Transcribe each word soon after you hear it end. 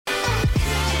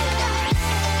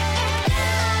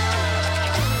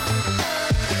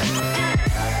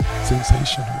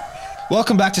Sensational.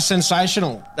 Welcome back to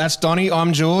Sensational. That's Donnie.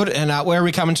 I'm Jord. And where are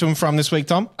we coming to him from this week,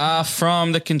 Tom?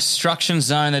 From the construction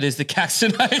zone that is the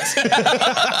Caxton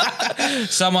Hotel.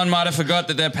 Someone might have forgot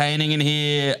that they're painting in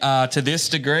here to this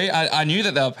degree. I knew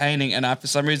that they were painting, and I for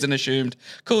some reason assumed,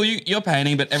 cool, you're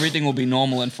painting, but everything will be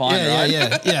normal and fine, right?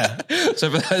 Yeah.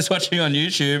 So for those watching on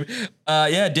YouTube,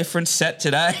 different set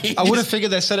today. I would have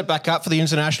figured they set it back up for the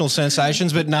international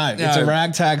sensations, but no, it's a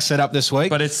ragtag setup this week.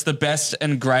 But it's the best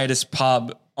and greatest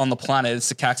pub on the planet. It's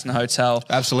the Caxton Hotel.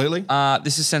 Absolutely.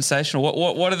 This is sensational.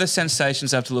 What are the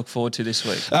sensations I have to look forward to this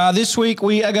week? This week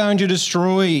we are going to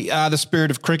destroy the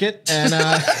spirit of cricket. And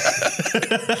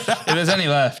if there's any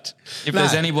left.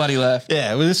 There's anybody left.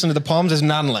 Yeah, we listen to the Poms. There's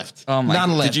none left. Oh my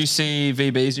None left. Did you see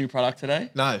VB's new product today?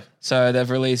 No. So they've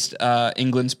released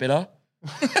England's bitter.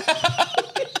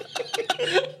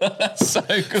 That's so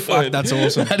good. Fuck, that's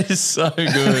awesome. That is so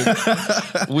good.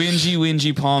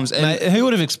 Whingy Poms. And Mate, who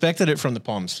would have expected it from the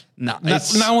Poms? No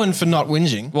one for not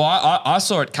whinging. Well, I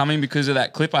saw it coming because of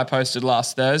that clip I posted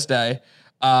last Thursday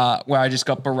where I just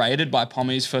got berated by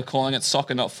Pommies for calling it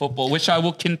soccer, not football, which I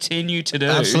will continue to do.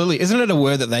 Absolutely. Isn't it a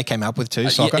word that they came up with too,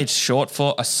 soccer? Yeah, it's short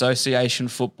for association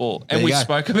football. And There we you go.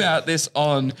 spoke about this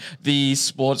on the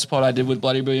sports pod I did with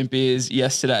Bloody Brilliant Beers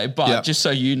yesterday. But just so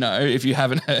you know, if you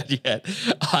haven't heard yet,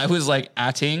 I was like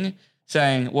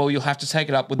saying, well, you'll have to take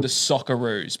it up with the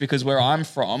Socceroos, because where I'm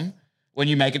from, when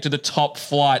you make it to the top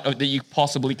flight that you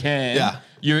possibly can,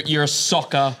 you're a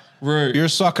Socceroo. You're a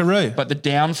Socceroo. But the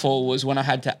downfall was when I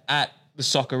had to the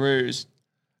Socceroos.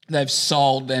 They've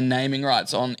sold their naming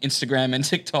rights on Instagram and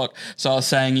TikTok. So I was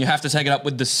saying you have to take it up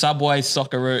with the Subway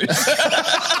Socceroos.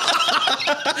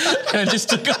 And it just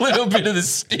took a little bit of the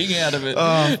sting out of it.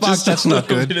 Oh, fuck, that's not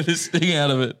good. A little bit of the sting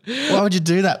out of it. Why would you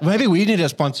do that? Maybe we need a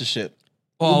sponsorship.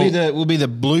 Well, we'll be the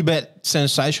Blue Bet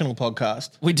Sensational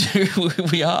podcast. We do.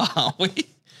 We are, aren't we?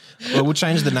 Well, we'll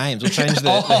change the names. We'll change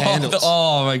the handles.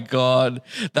 Oh, my God.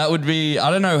 That would be, I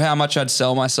don't know how much I'd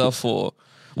sell myself for.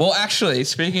 Well, actually,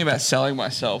 speaking about selling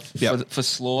myself for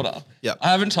slaughter, I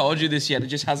haven't told you this yet. It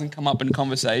just hasn't come up in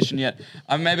conversation yet.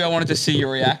 Maybe I wanted to see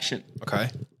your reaction. Okay.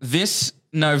 This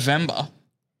November,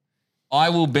 I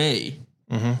will be,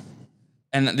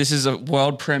 and this is a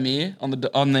world premiere on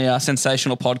the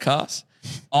Sensational podcast,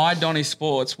 Donnie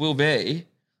Sports will be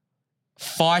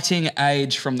fighting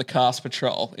Age from the Cast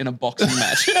Patrol in a boxing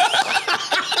match.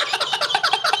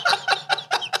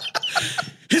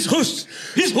 He's hushed.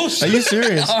 Are you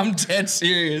serious? I'm dead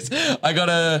serious. I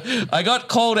got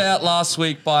called out last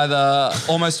week by the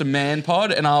Almost a Man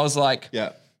pod, and I was like,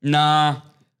 nah,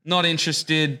 not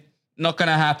interested. Not going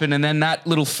to happen. And then that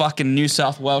little fucking New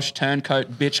South Welsh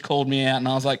turncoat bitch called me out, and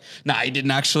I was like, nah, he didn't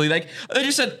actually. They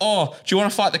just said, oh, do you want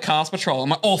to fight the Cast Patrol? I'm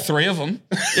like, all three of them.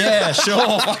 Yeah,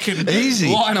 sure. Fucking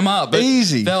easy. Line them up. But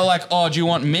easy. They were like, oh, do you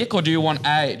want Mick or do you want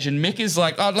Age? And Mick is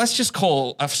like, oh, let's just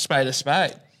call a spade a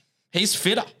spade. He's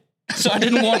fitter. So I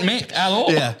didn't want Mick at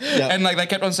all. Yeah. And like they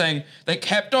kept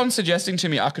on suggesting to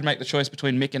me I could make the choice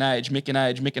between Mick and Age.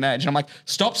 And I'm like,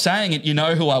 stop saying it. You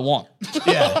know who I want.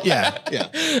 Yeah.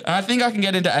 And I think I can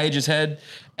get into Age's head,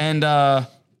 and I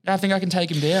think I can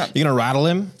take him down. You're going to rattle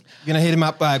him? You're going to hit him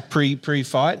up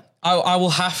pre-fight? I will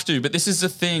have to, but this is the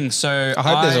thing. So I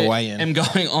hope there's a way in. I'm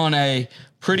going on a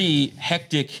pretty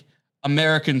hectic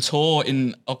American tour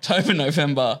in October,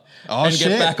 November,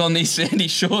 get back on these sandy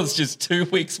shores just 2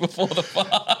 weeks before the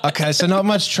fight. Okay, so not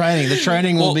much training. The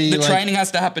training will be training has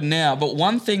to happen now. But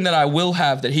one thing that I will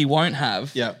have that he won't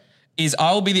have is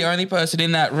I will be the only person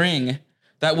in that ring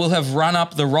that will have run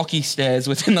up the Rocky stairs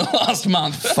within the last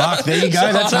month. Fuck, there you go.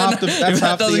 So that's half the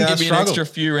that doesn't give me struggle. an extra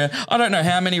few rounds. I don't know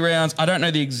how many rounds. I don't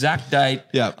know the exact date.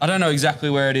 Yeah. I don't know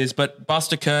exactly where it is. But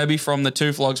Buster Kirby from the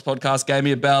Two Flogs podcast gave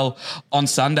me a bell on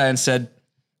Sunday and said,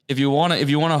 if you want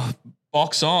to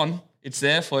box on, it's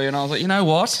there for you. And I was like, you know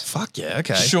what? Fuck yeah,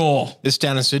 okay. Sure. This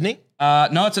down in Sydney?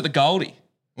 No, it's at the Goldie.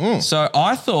 So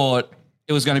I thought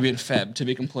it was going to be in Feb, to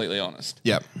be completely honest.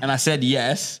 Yep. And I said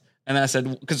yes. And then I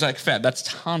said, because like Feb, that's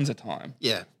tons of time.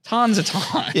 Yeah. Tons of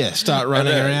time. Yeah, start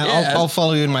running around. Yeah. I'll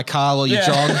follow you in my car while you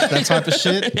jog, that type of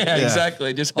shit. Yeah,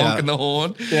 exactly. Just honking the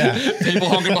horn. Yeah. People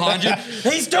honking behind you.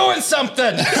 He's doing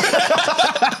something.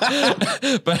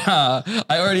 But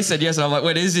I already said yes. And I'm like,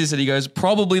 what is this? And he goes,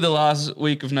 probably the last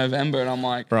week of November. And I'm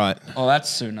like, right. Oh, that's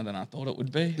sooner than I thought it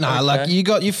would be. Nah, like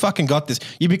you fucking got this.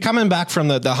 You be coming back from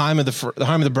the home of the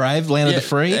home of the brave, land of the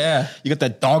free. Yeah. You got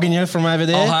that dog in you from over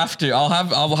there. I'll have to.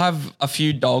 I'll have a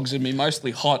few dogs in me,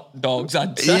 mostly hot dogs,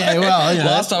 I'd say. Yeah, well, you know.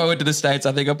 Last time I went to the States,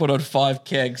 I think I put on 5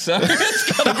 kegs, so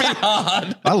it's going to be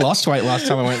hard. I lost weight last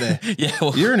time I went there. Yeah.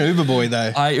 Well, you're an Uber boy,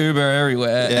 though. I Uber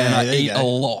everywhere, and I eat a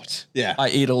lot. Yeah. I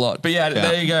eat a lot. But yeah,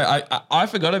 there you go. I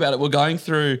forgot about it. We're going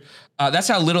through That's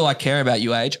how little I care about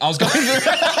you, Age. I was going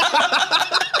through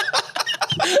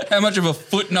how much of a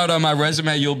footnote on my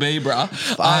resume you'll be, bruh.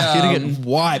 You're going to get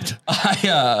wiped.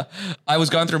 I was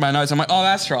going through my notes. I'm like, oh,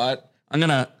 that's right. I'm going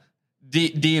to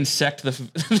de-insect the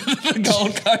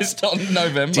Gold Coast on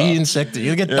November. De-insect it.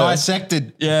 You'll get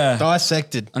dissected. Yeah.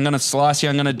 Dissected. I'm going to slice you.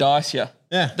 I'm going to dice you.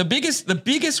 Yeah. The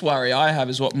biggest worry I have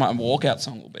is what my walkout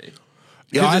song will be.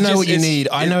 Yeah, I know what you need.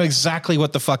 I know exactly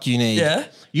what the fuck you need. Yeah?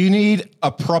 You need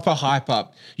a proper hype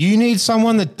up. You need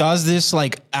someone that does this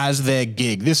like as their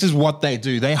gig. This is what they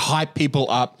do. They hype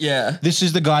people up. Yeah. This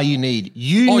is the guy you need.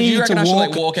 You need you reckon to I should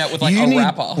like walk out with like a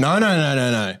rapper?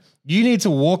 No. You need to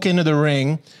walk into the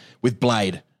ring with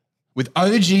Blade. With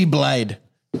OG Blade.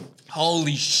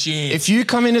 Holy shit. If you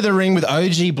come into the ring with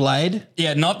OG Blade.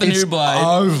 Yeah, not the new Blade.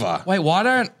 Over. Wait, why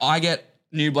don't I get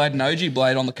new Blade and OG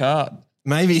Blade on the card?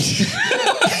 Maybe.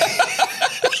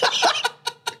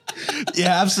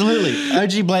 Yeah, absolutely.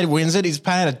 OG Blade wins it. He's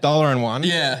paying $1.01.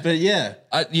 Yeah. But yeah.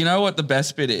 You know what the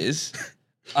best bit is?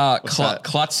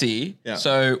 Klutzy. Yeah.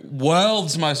 So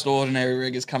world's most ordinary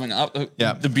rig is coming up.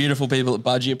 Yeah. The beautiful people at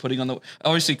Budgie are putting on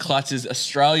obviously Klutz is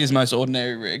Australia's most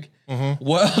ordinary rig. Mm-hmm.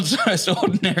 World's most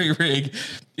ordinary rig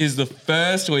is the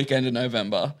first weekend in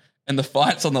November. And the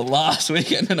fight's on the last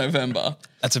weekend in November.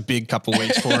 That's a big couple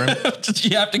weeks for him.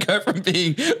 You have to go from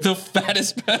being the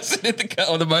fattest person in the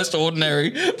or the most ordinary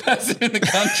person in the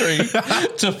country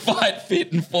to fight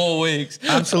fit in 4 weeks.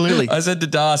 Absolutely. I said to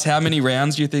Das, how many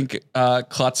rounds do you think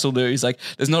Klutz will do? He's like,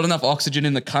 there's not enough oxygen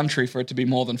in the country for it to be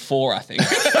more than 4, I think.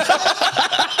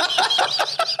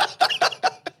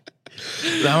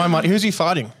 Who's he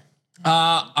fighting?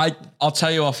 I'll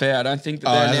tell you off air. I don't think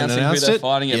that they're announcing who they're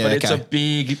fighting yet, but it's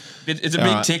a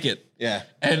big ticket. Yeah.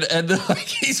 And like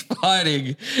he's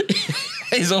fighting,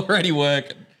 he's already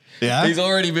working. Yeah. He's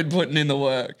already been putting in the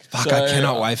work. Fuck, I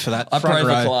cannot wait for that. I pray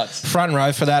for Klutz. Front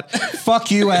row for that.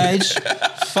 Fuck you, Age.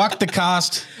 Fuck the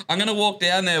cast. I'm gonna walk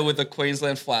down there with a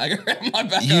Queensland flag around my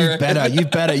back. You better.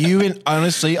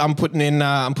 Honestly, I'm putting in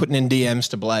DMs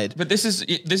to Blade. But this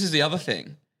is the other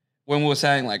thing. When we were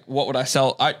saying like, what would I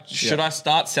sell? Should I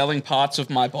start selling parts of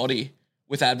my body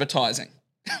with advertising?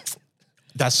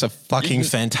 That's a fucking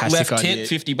fantastic idea. idea.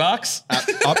 Tip,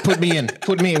 $50. Put me in.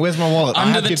 Where's my wallet? I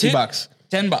have $50.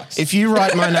 $10. If you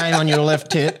write my name on your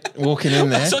left tit, walking in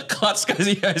there. That's what Klutz goes.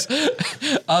 He goes.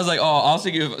 I was like, I was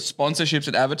thinking of sponsorships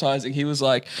and advertising. He was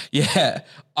like, yeah,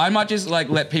 I might just like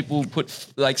let people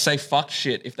say fuck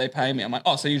shit if they pay me. I'm like,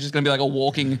 so you're just gonna be like a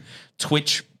walking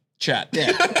Twitch chat.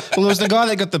 Yeah. Well, there was the guy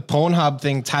that got the Pornhub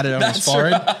thing tatted on his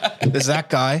forehead. Right. There's that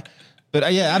guy.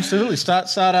 But yeah, absolutely. Start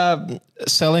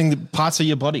selling the parts of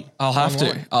your body. I'll have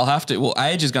to. Well,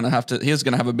 Age is going to have to. He's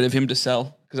going to have a bit of him to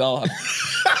sell because I'll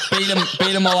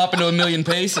beat him all up into a million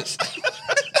pieces.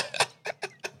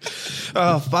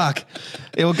 Oh fuck!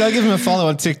 Yeah, well, go give him a follow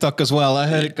on TikTok as well. I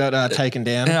heard it got taken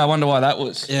down. Yeah, I wonder why that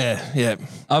was. Yeah.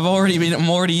 I'm already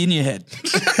in your head.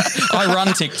 I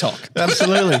run TikTok.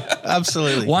 Absolutely.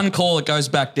 One call, it goes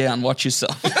back down. Watch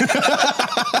yourself.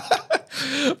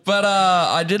 But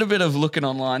I did a bit of looking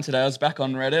online today. I was back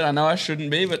on Reddit. I know I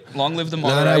shouldn't be, but long live the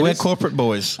moderators. No, we're corporate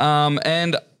boys.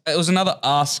 And it was another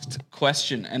asked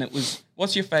question, and it was,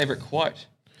 what's your favourite quote?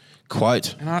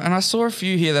 And I saw a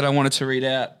few here that I wanted to read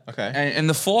out. Okay. And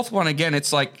the fourth one, again,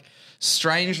 it's like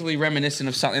strangely reminiscent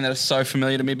of something that is so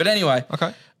familiar to me. But anyway.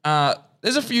 Okay.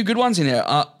 There's a few good ones in here.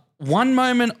 One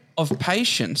moment of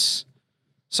patience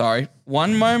in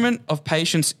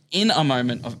a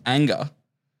moment of anger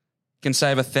can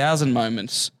save 1,000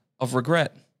 moments of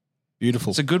regret.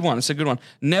 Beautiful. It's a good one.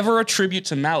 Never attribute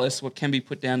to malice what can be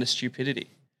put down to stupidity.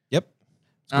 Yep.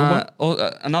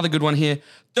 Another good one here.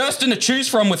 Thurston to choose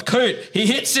from with Coot. He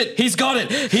hits it. He's got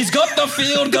it. He's got the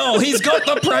field goal. He's got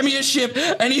the premiership,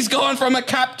 and he's gone from a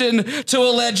captain to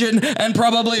a legend and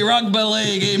probably rugby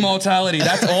league immortality.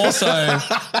 That's also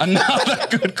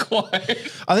another good quote.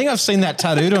 I think I've seen that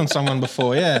tattooed on someone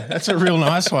before. Yeah, that's a real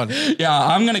nice one. Yeah,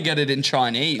 I'm going to get it in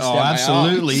Chinese. Oh,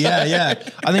 absolutely. Yeah.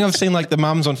 I think I've seen like the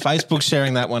mums on Facebook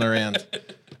sharing that one around.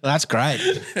 That's great.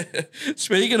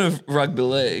 Speaking of rugby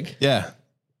league. Yeah.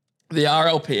 The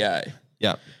RLPA.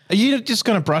 Yeah. Are you just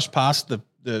going to brush past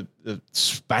the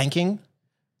spanking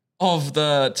of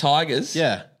the Tigers?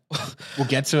 Yeah. We'll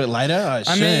get to it later.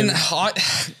 I mean,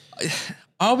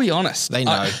 I'll be honest. They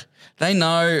know. They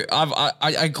know.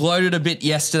 I gloated a bit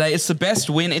yesterday. It's the best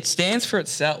win. It stands for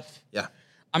itself. Yeah.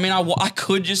 I mean, I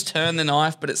could just turn the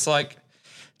knife, but it's like,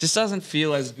 just doesn't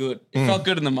feel as good. It felt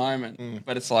good in the moment,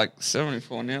 but it's like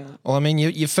 74-0. Well, I mean,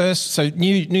 your first,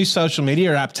 new social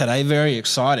media app today, very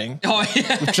exciting. Oh,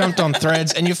 yeah. We've jumped on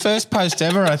Threads, and your first post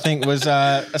ever, I think, was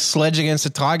a sledge against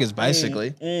the Tigers,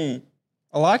 basically.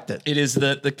 I liked it. It is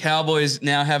that the Cowboys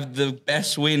now have the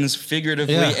best wins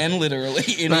figuratively and literally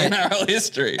in NRL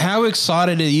history. How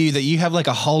excited are you that you have like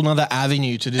a whole nother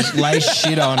avenue to just lay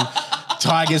shit on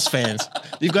Tigers fans?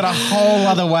 You've got a whole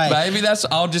other way. Maybe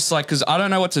I'll just like, because I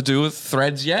don't know what to do with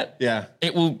threads yet. Yeah.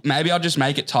 Maybe I'll just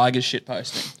make it Tigers shit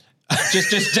posting.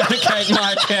 just dedicate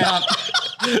my account.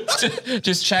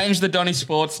 Just change the Donny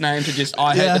Sports name to just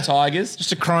I hate the Tigers.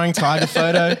 Just a crying tiger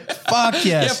photo. Fuck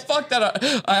yes. Yeah, fuck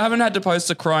that. I haven't had to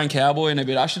post a crying cowboy in a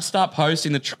bit. I should start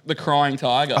posting the crying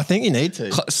tiger. I think you need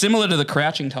to. Similar to the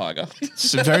crouching tiger.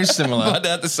 It's very similar. But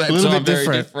at the same a little time, bit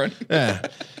very different. different. Yeah.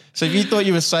 So if you thought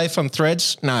you were safe on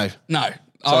Threads, no. No.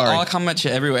 I'll come at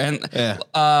you everywhere.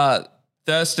 And,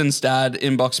 Thurston's dad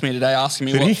inboxed me today asking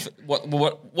me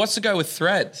what's to go with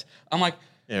Threads. I'm like,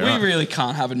 we really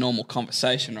can't have a normal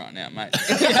conversation right now, mate.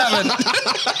 We haven't.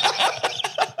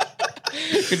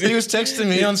 Because he was texting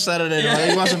me on Saturday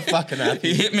night. He wasn't fucking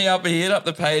happy. He hit up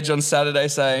the page on Saturday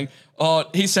saying,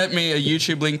 he sent me a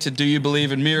YouTube link to Do You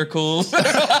Believe in Miracles?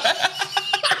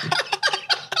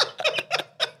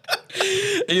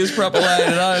 He was proper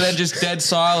laying it on, and then just dead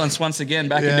silence once again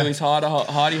back into his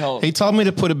hidey hole. He told me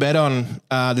to put a bet on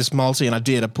this multi, and I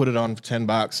did. I put it on for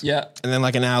 $10. Yeah. And then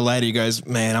like an hour later, he goes,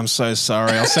 man, I'm so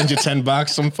sorry. I'll send you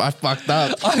 $10. I fucked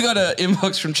up. I got an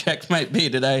inbox from Checkmate B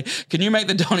today. Can you make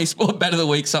the Donny Sport Bet of the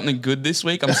Week something good this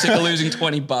week? I'm sick of losing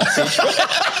 $20 each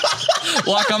week.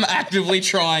 Like I'm actively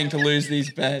trying to lose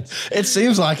these bets. It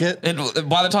seems like it.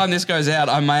 By the time this goes out,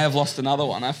 I may have lost another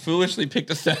one. I foolishly picked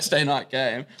a Thursday night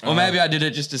game. Or maybe I did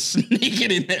it just to sneak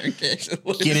it in there in case it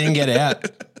loses. Get in, get out.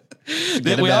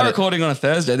 We are recording on a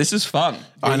Thursday. This is fun.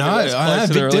 I know. As close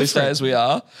to the release different. day as we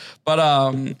are. But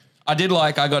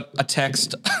I got a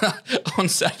text on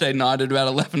Saturday night at about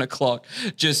 11 o'clock.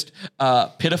 Just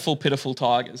pitiful, pitiful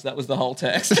Tigers. That was the whole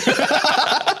text.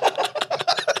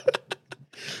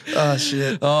 Oh,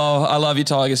 shit. Oh, I love you,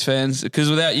 Tigers fans, because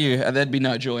without you, there'd be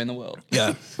no joy in the world.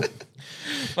 Yeah.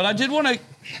 But I did want to...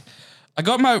 I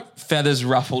got my feathers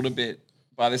ruffled a bit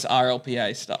by this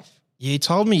RLPA stuff. You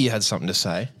told me you had something to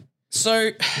say.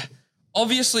 So,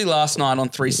 obviously last night on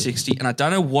 360, and I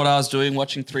don't know what I was doing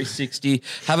watching 360,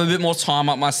 have a bit more time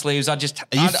up my sleeves. Are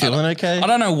you feeling okay? I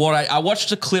don't know what I watched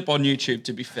a clip on YouTube,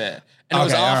 to be fair. And it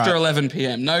was after 11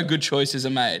 p.m. No good choices are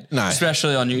made. No.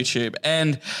 Especially on YouTube.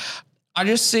 And... I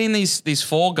just seen these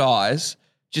four guys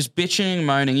just bitching,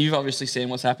 moaning. You've obviously seen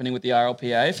what's happening with the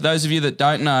RLPA. For those of you that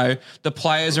don't know, the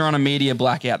players are on a media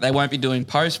blackout. They won't be doing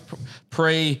post,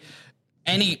 pre,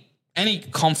 any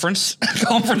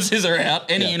conferences are out,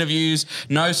 any interviews,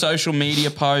 no social media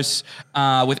posts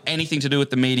with anything to do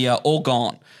with the media, all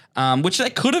gone. Which they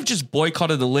could have just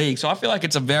boycotted the league. So I feel like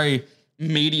it's a very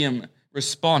medium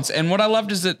response. And what I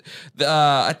loved is that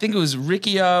I think it was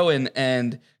Riccio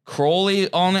and Crawley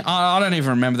on it. I don't even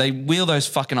remember. They wheel those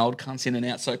fucking old cunts in and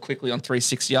out so quickly on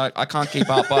 360. I can't keep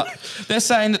up, but they're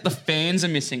saying that the fans are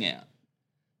missing out.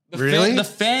 Really? The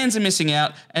fans are missing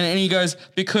out. And he goes,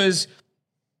 because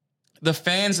the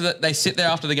fans, that they sit there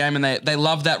after the game and they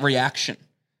love that reaction.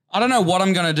 I don't know what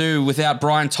I'm going to do without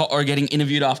Brian Totler getting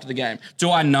interviewed after the game.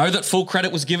 Do I know that full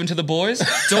credit was given to the boys?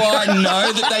 Do I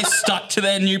know that they stuck to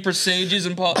their new procedures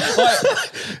and do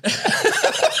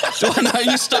I know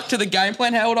you stuck to the game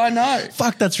plan? How would I know?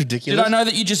 Fuck, that's ridiculous. Did I know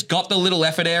that you just got the little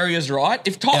effort areas right?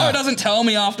 If Totler doesn't tell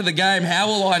me after the game, how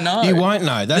will I know? You won't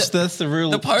know. That's the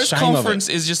real. The post conference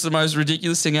is just the most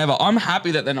ridiculous thing ever. I'm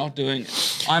happy that they're not doing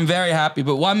it. I'm very happy.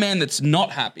 But one man that's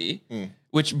not happy.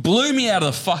 Which blew me out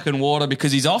of the fucking water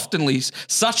because he's often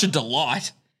such a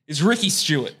delight, is Ricky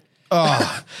Stewart.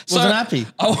 Oh, wasn't happy.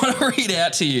 I want to read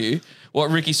out to you what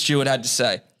Ricky Stewart had to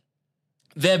say.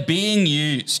 They're being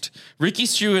used. Ricky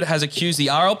Stewart has accused the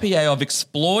RLPA of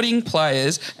exploiting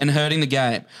players and hurting the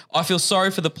game. I feel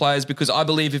sorry for the players because I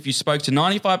believe if you spoke to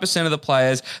 95% of the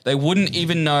players, they wouldn't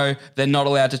even know they're not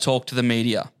allowed to talk to the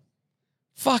media.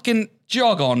 Fucking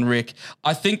jog on, Rick.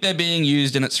 I think they're being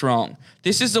used and it's wrong.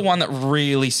 This is the one that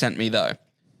really sent me, though.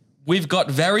 We've got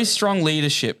very strong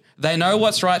leadership. They know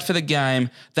what's right for the game.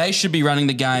 They should be running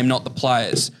the game, not the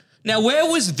players. Now, where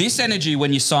was this energy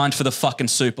when you signed for the fucking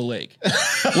Super League?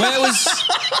 Where was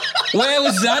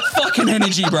that fucking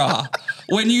energy, brah?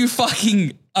 When you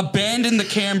fucking abandoned the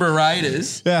Canberra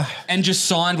Raiders and just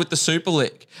signed with the Super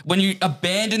League. When you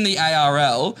abandoned the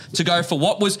ARL to go for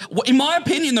what was, in my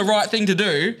opinion, the right thing to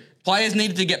do. Players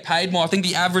needed to get paid more. I think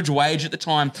the average wage at the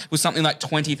time was something like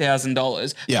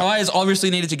 $20,000. Yeah. Players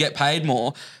obviously needed to get paid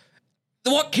more.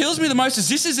 What kills me the most is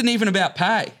this isn't even about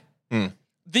pay.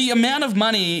 The amount of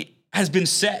money has been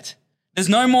set. There's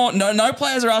no more. No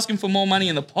players are asking for more money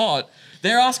in the pot.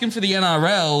 They're asking for the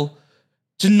NRL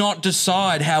to not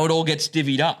decide how it all gets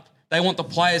divvied up. They want the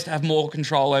players to have more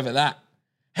control over that.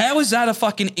 How is that a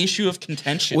fucking issue of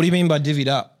contention? What do you mean by divvied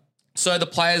up? So the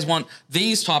players want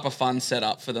these type of funds set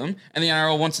up for them, and the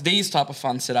NRL wants these type of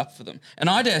funds set up for them. And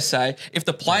I dare say, if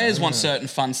the players want certain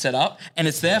funds set up and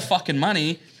it's their fucking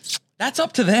money, that's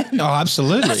up to them. Oh,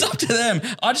 absolutely. That's up to them.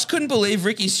 I just couldn't believe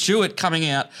Ricky Stewart coming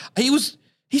out.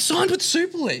 He signed with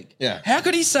Super League. Yeah. How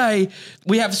could he say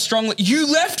we have strong? You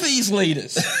left these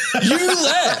leaders. You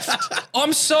left.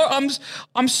 I'm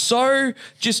so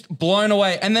just blown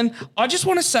away. And then I just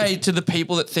want to say to the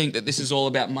people that think that this is all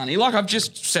about money, like I've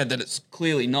just said that it's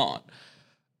clearly not.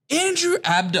 Andrew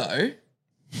Abdo.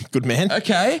 Good man.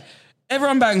 Okay.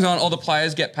 Everyone bangs on, the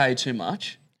players get paid too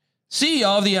much.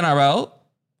 CEO of the NRL,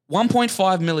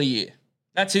 1.5 mil a year.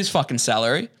 That's his fucking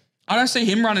salary. I don't see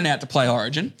him running out to play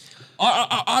Origin.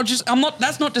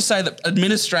 That's not to say that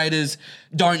administrators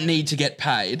don't need to get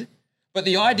paid, but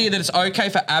the idea that it's okay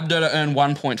for Abdo to earn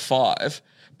 1.5,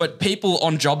 but people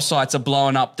on job sites are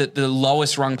blowing up that the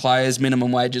lowest rung players'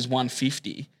 minimum wage is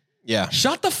 150. Yeah.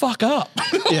 Shut the fuck up.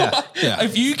 Yeah.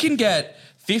 If you can get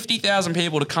 50,000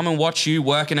 people to come and watch you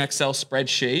work an Excel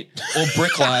spreadsheet or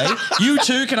bricklay, you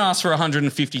too can ask for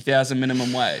 150,000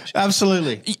 minimum wage.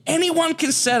 Absolutely. Anyone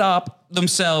can set up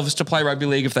themselves to play rugby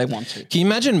league if they want to. Can you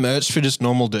imagine merch for just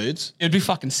normal dudes? It'd be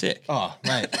fucking sick. Oh,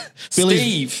 mate.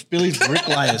 Steve. Billy's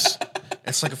bricklayers.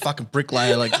 It's like a fucking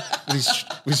bricklayer, like with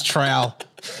his trowel.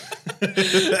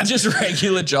 Just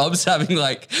regular jobs having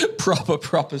like proper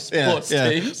sports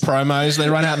teams. Promos. They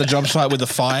run out on the job site with the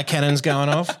fire cannons going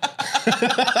off.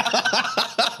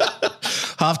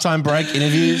 Halftime break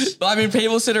interviews. I mean,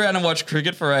 people sit around and watch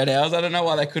cricket for 8 hours. I don't know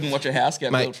why they couldn't watch a house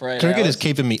get built for 8 hours. Cricket is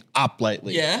keeping me up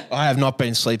lately. Yeah? I have not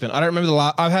been sleeping. I don't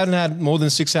remember I haven't had more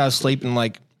than 6 hours sleep in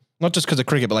like, not just because of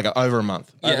cricket, but like over a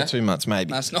month. Yeah. Over 2 months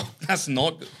maybe. That's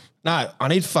not good. No, I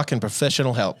need fucking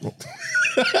professional help.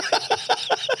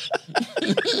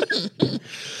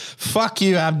 Fuck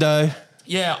you, Abdo.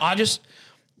 Yeah, I just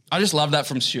love that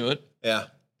from Stewart. Yeah.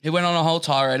 He went on a whole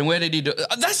tirade, and where did he do it?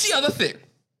 That's the other thing.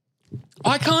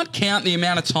 I can't count the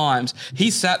amount of times he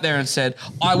sat there and said,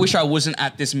 I wish I wasn't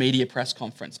at this media press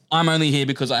conference. I'm only here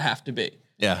because I have to be.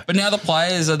 Yeah. But now the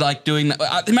players are like doing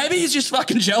that. Maybe he's just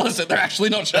fucking jealous that they're actually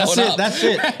not showing up. That's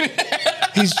it.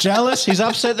 He's jealous. He's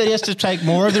upset that he has to take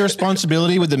more of the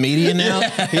responsibility with the media now.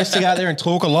 Yeah. He has to go out there and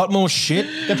talk a lot more shit.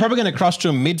 They're probably going to cross to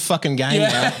him mid-fucking game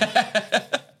now.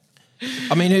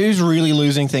 I mean, who's really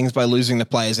losing things by losing the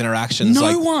players' interactions?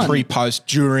 No one. Pre-post,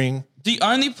 during. The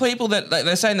only people that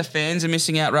they're saying the fans are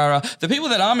missing out, the people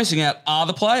that are missing out are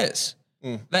the players.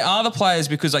 They are the players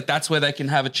because like that's where they can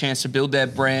have a chance to build their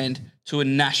brand to a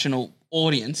national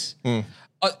audience.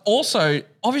 Also,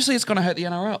 obviously it's going to hurt the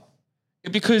NRL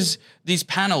because these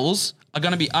panels are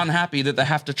going to be unhappy that they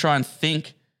have to try and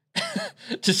think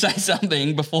to say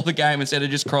something before the game instead of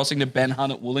just crossing to Ben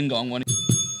Hunt at Wollongong when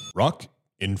Rock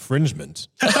infringement.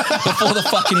 before the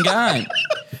fucking game.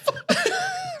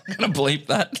 I'm going to bleep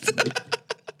that.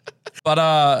 But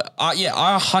I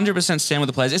 100% stand with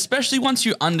the players, especially once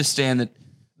you understand that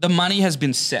the money has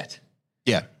been set.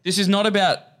 Yeah. This is not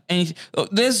about anything.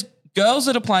 There's girls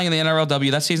that are playing in the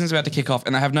NRLW, that season's about to kick off,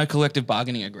 and they have no collective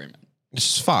bargaining agreement. It's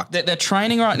just fucked. They're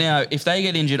training right now. If they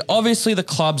get injured, obviously the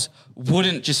clubs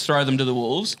wouldn't just throw them to the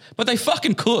wolves, but they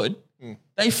fucking could.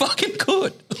 They fucking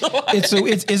could.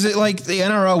 Is it like the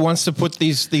NRL wants to put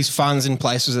these funds in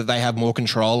places that they have more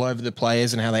control over the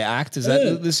players and how they act? Is that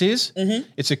what this is? Mm-hmm.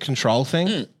 It's a control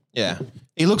thing? Yeah.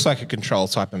 He looks like a control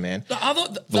type of man.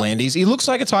 V'landys. He looks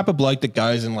like a type of bloke that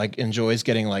goes and like enjoys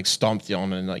getting like stomped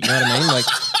on and like, you know what I mean? Like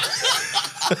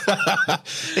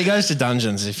he goes to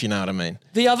dungeons, if you know what I mean.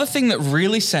 The other thing that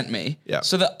really sent me, Yeah.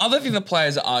 so the other thing the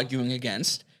players are arguing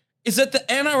against is that the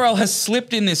NRL has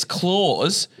slipped in this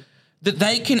clause that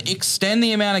they can extend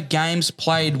the amount of games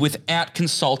played without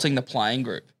consulting the playing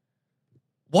group.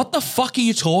 What the fuck are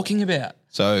you talking about?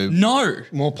 So No.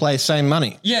 more players, same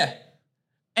money. Yeah.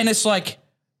 And it's like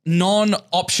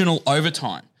non-optional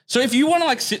overtime. So if you want to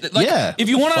like sit, like if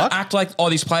you want to act like,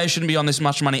 oh, these players shouldn't be on this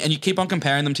much money and you keep on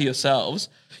comparing them to yourselves,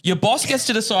 your boss gets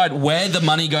to decide where the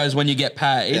money goes when you get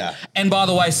paid. Yeah. And by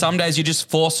the way, some days you're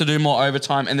just forced to do more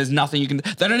overtime and there's nothing you can,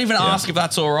 they don't even ask if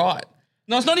that's all right.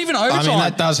 No, it's not even overtime. I mean,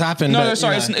 that does happen. No,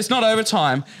 sorry, it's not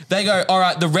overtime. They go, all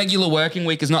right, the regular working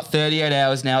week is not 38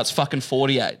 hours now, it's fucking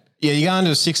 48. Yeah, you go into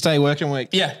a 6-day working week.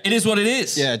 Yeah, it is what it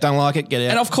is. Yeah, don't like it, get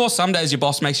out. And of course, some days your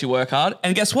boss makes you work hard.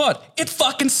 And guess what? It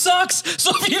fucking sucks.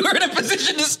 So if you were in a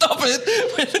position to stop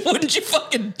it, wouldn't you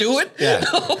fucking do it? Yeah.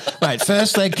 Mate,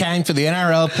 first leg came for the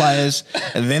NRL players,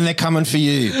 and then they're coming for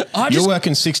you. You're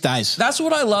working 6 days. That's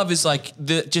what I love is like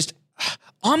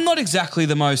I'm not exactly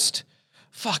the most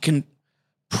fucking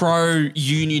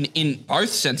pro-union in both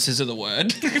senses of the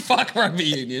word. Fuck rugby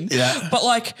union. Yeah. But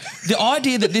like the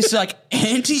idea that this like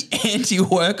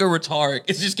anti-worker rhetoric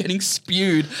is just getting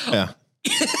spewed. Yeah.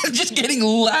 Just getting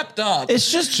lapped up.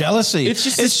 It's just jealousy. It's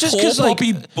just because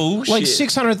because bullshit. Like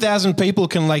 600,000 people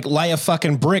can like lay a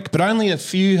fucking brick, but only a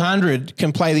few hundred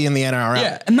can play in the NRL.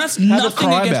 Yeah, and that's Have a nothing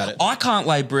cry against. about it. I can't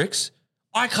lay bricks.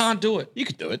 I can't do it. You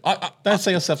could do it. I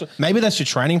see yourself. Maybe that's your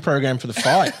training program for the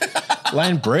fight.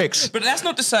 Laying bricks. But that's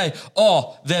not to say,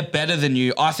 oh, they're better than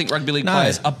you. I think rugby league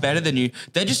players are better than you.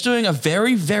 They're just doing a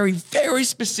very, very, very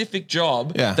specific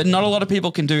job that not a lot of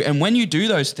people can do. And when you do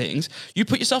those things, you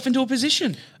put yourself into a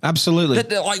position. Absolutely.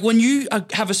 That, like when you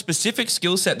have a specific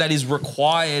skill set that is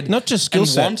required, not just skill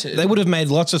set. Wanted, they would have made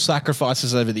lots of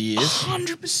sacrifices over the years.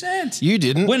 100%. You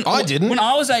didn't. I didn't. When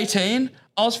I was 18,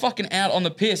 I was fucking out on the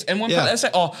piss. And when they say,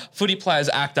 oh, footy players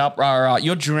act up, rah, rah, rah,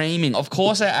 you're dreaming. Of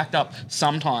course they act up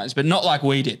sometimes, but not like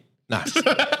we did. No.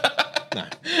 No.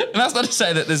 And that's not to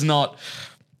say that there's not,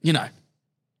 you know,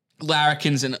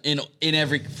 larrikins in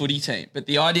every footy team. But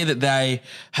the idea that they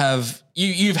have,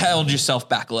 you've held yourself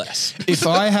back less. If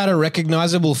I had a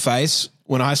recognizable face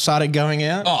when I started going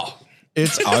out,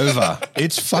 it's over.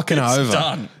 It's fucking over.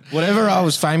 Done. Whatever I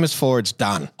was famous for, it's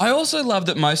done. I also love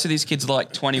that most of these kids are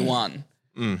like 21.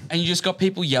 And you just got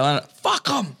people yelling at, fuck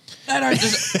them. They don't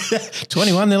just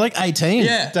 21, they're like 18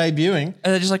 debuting. And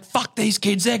they're just like, fuck these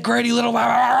kids, they're greedy little...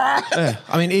 Yeah.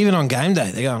 I mean, even on game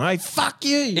day, they're going, hey, fuck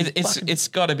you. It's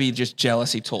got to be just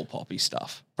jealousy, tall poppy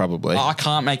stuff. Probably. I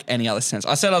can't make any other sense.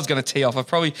 I said I was going to tee off. I've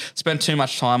probably spent too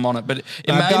much time on it, but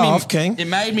it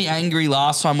made me angry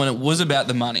last time when it was about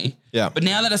the money. Yeah. But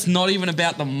now that it's not even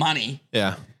about the money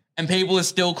and people are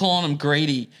still calling them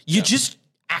greedy, you're just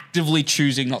actively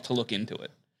choosing not to look into it.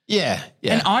 Yeah,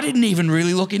 yeah. And I didn't even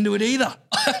really look into it either.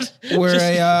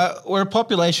 We're a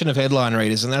population of headline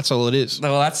readers, and that's all it is.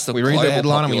 Well, that's the we read the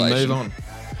headline and we move on.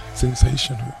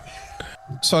 Sensational.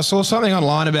 So I saw something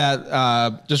online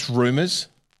about just rumors.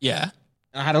 Yeah.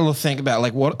 And I had a little think about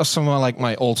like what are some of like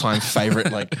my all-time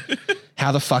favorite like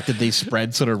how the fuck did these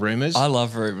spread sort of rumors? I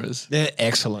love rumors. They're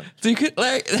excellent.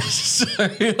 Like, so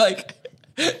like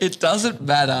it doesn't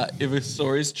matter if a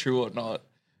story is true or not.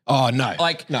 Oh no.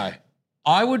 Like no.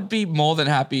 I would be more than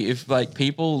happy if like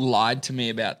people lied to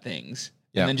me about things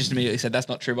and then just immediately said, that's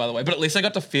not true, by the way. But at least I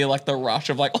got to feel like the rush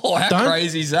of like, oh, how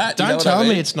crazy is that? Don't tell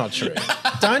me it's not true.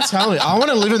 Don't tell me. I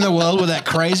want to live in the world where that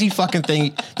crazy fucking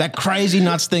thing, that crazy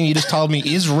nuts thing you just told me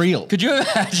is real. Could you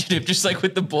imagine if just like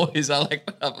with the boys, I'm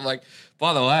like,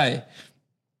 by the way,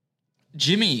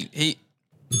 Jimmy,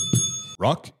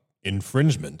 Rock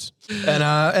infringement. And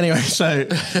anyway, so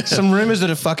some rumors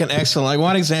that are fucking excellent. Like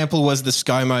one example was the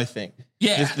ScoMo thing.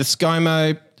 Yeah. The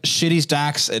ScoMo shit his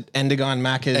Dax at Endergine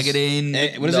Macca's.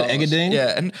 Engadine. What is it? Engadine?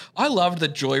 Yeah. And I loved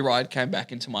that Joyride came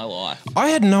back into my life. I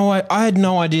had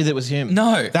no idea that was him.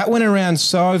 No. That went around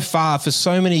so far for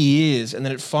so many years, and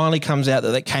then it finally comes out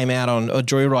that came out on, or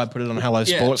Joyride put it on Hello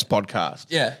Sports podcast.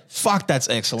 Yeah. Fuck, that's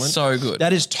excellent. So good.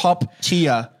 That is top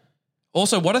tier.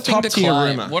 Also, what a thing to Top-tier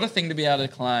claim. rumor. What a thing to be able to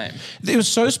claim. It was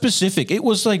so specific. It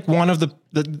was like one of the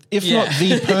if not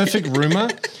the perfect rumor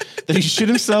that he shit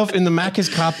himself in the Macca's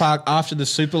car park after the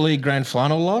Super League Grand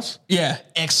Final loss. Yeah.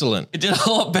 Excellent. It did a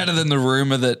lot better than the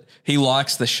rumor that he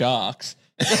likes the Sharks.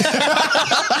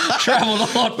 Traveled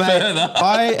a lot further.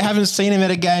 I haven't seen him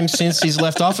at a game since he's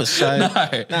left office. So no. I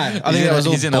think that was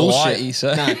all he's in bullshit. Hawaii,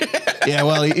 so. No. Yeah,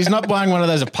 well, he's not buying one of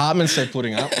those apartments they're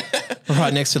putting up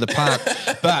right next to the park.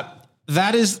 But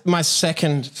that is my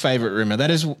second favorite rumor.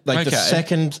 That is like the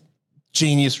second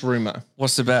genius rumor.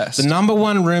 What's the best? The number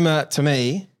one rumor to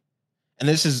me, and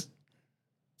this is,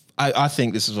 I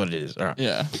think this is what it is. All right.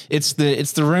 Yeah. It's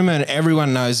the rumor, and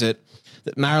everyone knows it,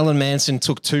 that Marilyn Manson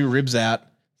took 2 ribs out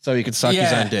so he could suck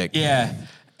his own dick. Yeah.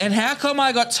 And how come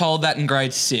I got told that in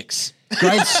grade 6?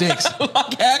 Grade 6.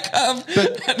 Like, how come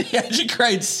at the age of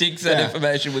grade 6 that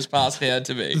information was passed down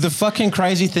to me? The fucking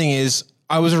crazy thing is,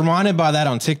 I was reminded by that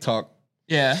on TikTok.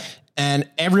 Yeah. And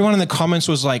everyone in the comments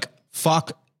was like,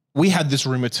 fuck, we had this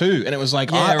rumor too. And it was like,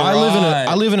 Yeah,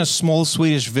 I live in a small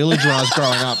Swedish village when I was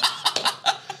growing up.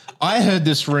 I heard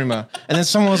this rumor. And then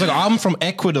someone was like, I'm from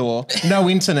Ecuador. No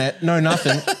internet, no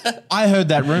nothing. I heard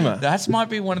that rumor. That might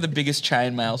be one of the biggest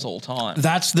chain mails all time.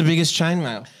 That's the biggest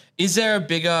chainmail. Is there a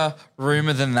bigger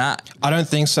rumor than that? I don't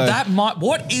think so.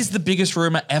 What is the biggest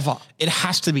rumor ever? It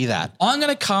has to be that. I'm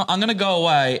gonna go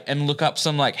away and look up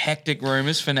some like hectic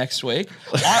rumors for next week.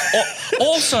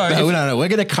 No. We're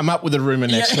gonna come up with a rumor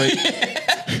next week.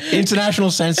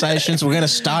 International sensations. We're gonna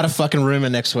start a fucking rumor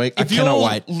next week. I cannot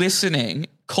wait. Listening,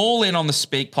 call in on the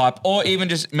speak pipe or even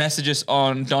just message us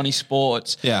on Donny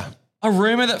Sports. Yeah. a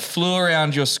rumor that flew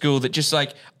around your school that just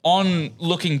like on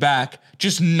looking back,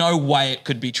 just no way it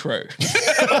could be true.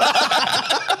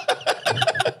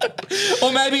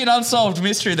 Or maybe an unsolved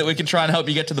mystery that we can try and help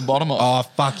you get to the bottom of. Oh,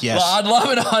 fuck yes. Well, I'd love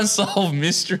an unsolved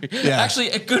mystery. Yeah. Actually,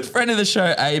 a good friend of the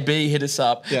show, AB, hit us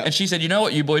up and she said, you know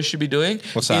what you boys should be doing?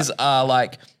 What's that? Is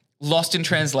like lost in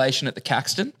translation at the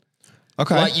Caxton.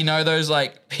 Okay. Like, you know, those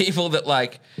like people that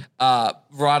like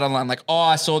write online like, oh,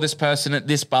 I saw this person at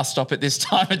this bus stop at this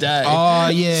time of day. Oh,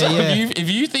 yeah, so yeah. if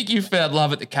you think you found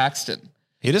love at the Caxton,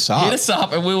 hit us up. hit us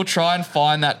up and we'll try and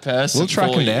find that person. We'll track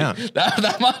for him you. down.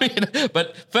 That might be,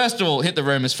 but first of all, hit the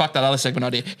rumors. Fuck that other segment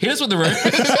idea. Hit us with the rumors.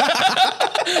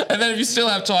 And then if you still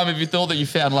have time, if you thought that you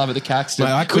found love at the Caxton,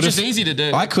 Mate, which is easy to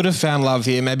do. I could have found love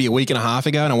here maybe a week and a half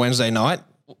ago on a Wednesday night.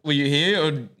 Were you here?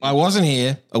 Or I wasn't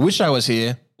here. I wish I was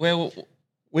here. where?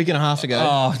 Week and a half ago. Oh,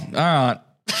 all right.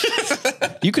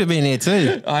 You could have been here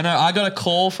too. I know. I got a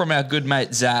call from our good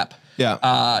mate Zap.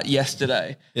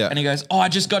 Yesterday. Yeah. And he goes, oh, I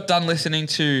just got done listening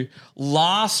to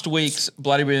last week's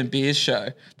Bloody Brilliant Beers show.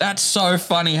 That's so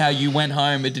funny how you went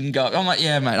home. It didn't go. I'm like,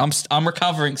 yeah, mate, I'm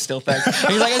recovering still, thanks.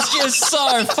 He's like, it's just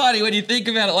so funny when you think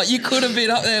about it. Like, you could have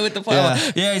been up there with the player.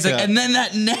 Yeah, he's like, and then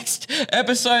that next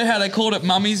episode, how they called it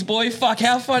Mummy's Boy, fuck,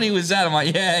 how funny was that? I'm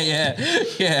like, yeah.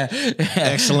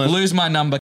 Excellent. Lose my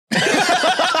number.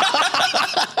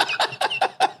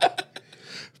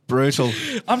 Brutal.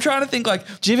 I'm trying to think like,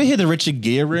 Did you ever hear the Richard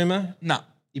Gere rumor? no.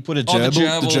 You put a Oh, the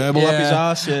gerbil up his yeah.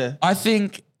 ass? Yeah. I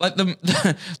think like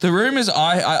the rumors.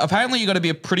 I apparently you got to be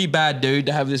a pretty bad dude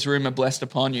to have this rumor blessed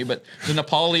upon you. But the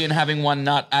Napoleon having one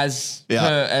nut as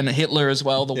per, and Hitler as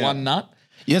well, the one nut.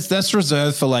 Yes, that's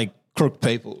reserved for like crook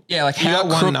people. Yeah, like You how got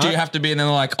one crook nut? do you have to be? And then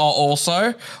they're like, oh,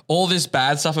 also all this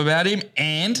bad stuff about him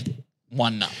and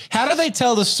one nut. How do they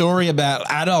tell the story about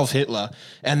Adolf Hitler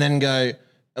and then go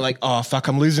like, oh fuck,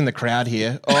 I'm losing the crowd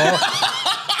here. Oh.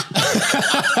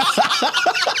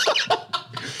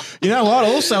 You know what?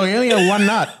 Also, he only had one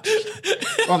nut.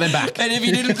 Oh, they're back. And if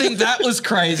you didn't think that was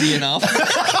crazy enough.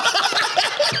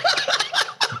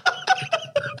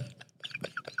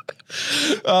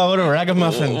 Oh, what a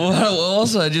ragamuffin. Well,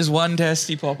 also just one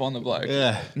testy pop on the bloke.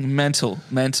 Yeah. Mental.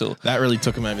 That really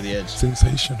took him over the edge.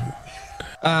 Sensational.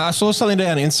 I saw something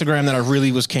today on Instagram that I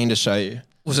really was keen to show you.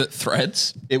 Was it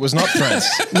Threads? It was not Threads.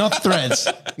 Not Threads.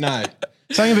 No.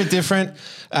 Something a bit different.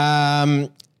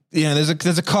 You know,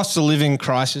 there's a cost of living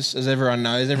crisis, as everyone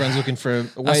knows. Everyone's looking for ways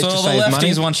That's to what all the save lefties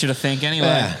money. want you to think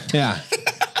anyway. Yeah.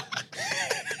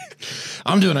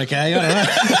 I'm doing okay. I don't know.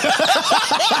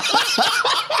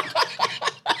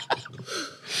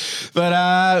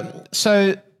 But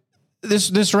so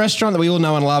this restaurant that we all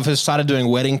know and love has started doing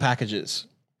wedding packages.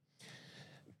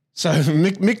 So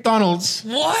McDonald's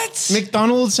What?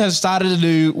 has started to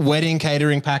do wedding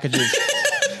catering packages.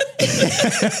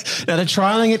 Now they're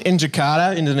trialing it in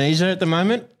Jakarta, Indonesia at the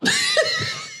moment.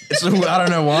 I don't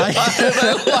know why. I don't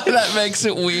know why that makes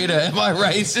it weirder. Am I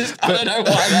racist? I don't know why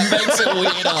that makes it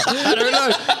weirder.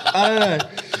 I don't know.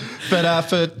 But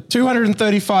for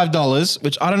 $235,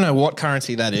 which I don't know what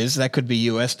currency that is. That could be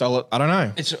US dollar. I don't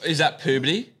know. Is that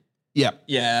poobity? Yeah.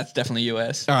 Yeah, that's definitely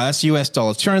US. All right, that's US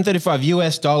dollars.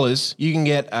 $235 you can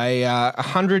get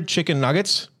 100 chicken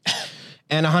nuggets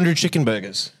and 100 chicken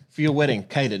burgers for your wedding,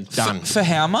 catered, done. For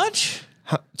how much?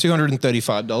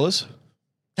 $235.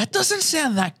 That doesn't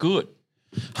sound that good.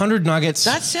 100 nuggets.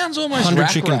 That sounds almost 100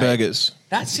 rack chicken rate. burgers.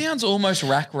 That sounds almost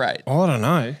rack rate. Oh, I don't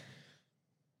know.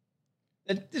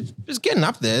 It's getting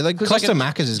up there. Like cost of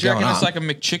Macca's is Do you going reckon up. it's like a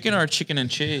McChicken or a chicken and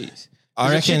cheese? I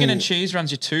Because a reckon- chicken and cheese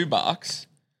runs you $2.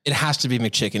 It has to be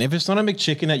McChicken. If it's not a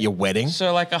McChicken at your wedding,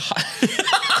 So like a...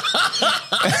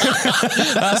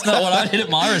 That's not what I did at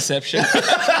my reception.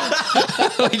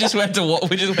 we just went to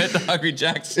Hungry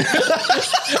Jack's,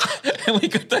 and we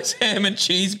got those ham and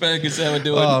cheeseburgers they were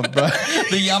doing. oh, bro,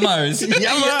 The yummos, the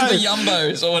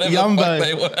yumbos, or whatever the fuck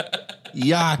they were.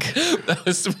 yuck. That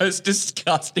was the most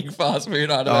disgusting fast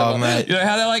food item Oh, ever. mate. You know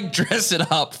how they like dress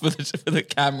it up for the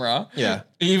camera? Yeah.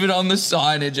 Even on the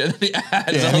signage and the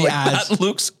ads. Yeah, I'm the like, ads. that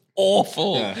looks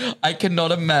awful. Yeah. I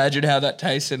cannot imagine how that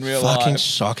tastes in real Fucking life.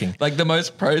 shocking. Like the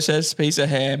most processed piece of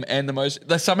ham and the most,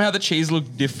 like somehow the cheese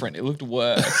looked different. It looked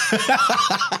worse.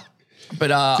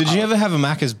 But Did you ever have a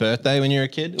Macca's birthday when you were a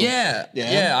kid? yeah,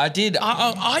 I did.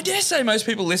 I dare say most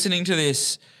people listening to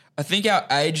this, I think our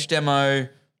age demo,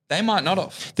 they might not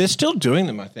have. They're still doing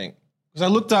them, I think. Because I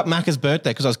looked up Macca's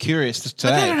birthday because I was curious But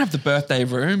today. they don't have the birthday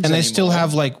rooms and they still anymore.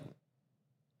 have like,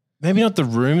 maybe not the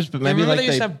rooms, but maybe Remember like they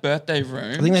used to have birthday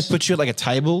rooms? I think they put you at like a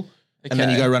table and then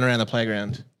you Okay. go run around the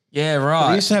playground. Yeah, It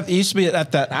right. used to be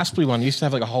at that Aspley one. You used to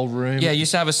have like a whole room. Yeah, you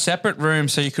used to have a separate room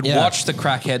so you could Yeah. watch the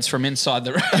crackheads from inside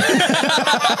the room.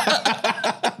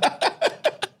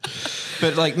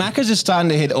 But like Macca's just starting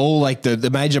to hit all like the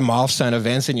major milestone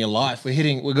events in your life.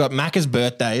 We've got Macca's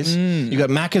birthdays. You got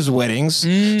Macca's weddings.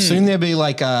 Soon there'll be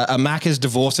like a Macca's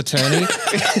divorce attorney.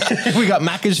 We got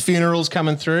Macca's funerals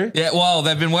coming through. Yeah, well,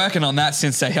 they've been working on that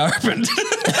since they opened.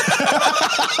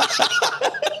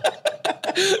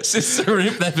 Since the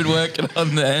rip, they've been working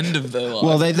on the end of the line.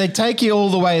 Well, they take you all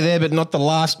the way there, but not the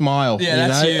last mile. Yeah,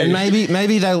 that's you. And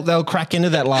maybe they'll crack into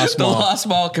that last the mile. last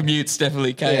mile commute's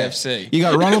definitely KFC. You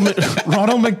got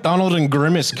Ronald McDonald and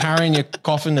Grimace carrying your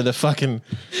coffin to the fucking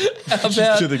How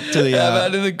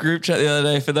about in the group chat the other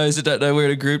day? For those that don't know, we're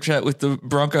in a group chat with the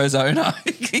Broncos owner.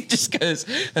 He just goes,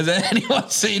 "Has anyone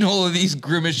seen all of these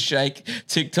Grimace shake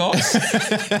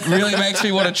TikToks? Really makes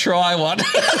me want to try one."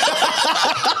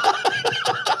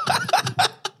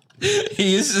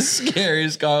 He is the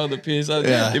scariest guy on the piss.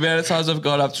 The amount of times I've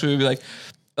gone up to him, be like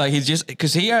he's just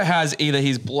because he has either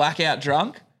he's blackout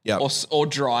drunk. Or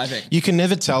driving. You can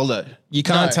never tell though. You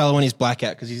can't tell when he's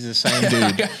blackout because he's the same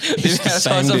dude. He's the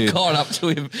same dude. I've gone up to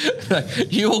him,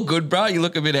 like, "You all good, bro? You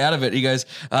look a bit out of it." He goes,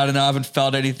 "I don't know. I haven't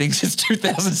felt anything since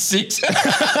 2006."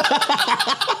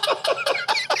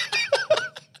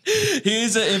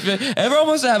 If everyone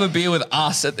wants to have a beer with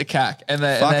us at the CAC and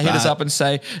they hit us up and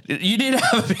say, "You need to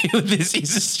have a beer with this.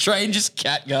 He's the strangest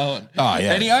cat going." Oh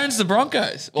yeah, and he owns the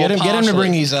Broncos. Get him to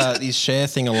bring his share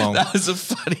thing along. That was the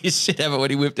funniest shit ever when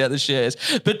he whipped out the shares.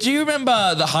 But do you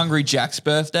remember the Hungry Jack's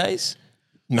birthdays?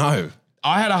 No,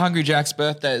 I had a Hungry Jack's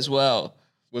birthday as well.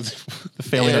 Was the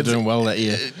family not doing well that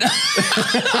year?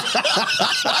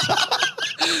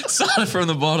 Started from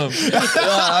the bottom.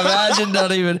 Imagine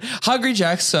not even Hungry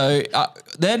Jacks. So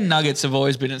their nuggets have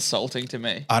always been insulting to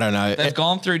me. I don't know. They've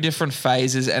gone through different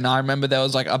phases, and I remember there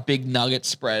was like a big nugget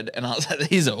spread, and I was like,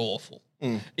 "These are awful."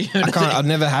 You know I've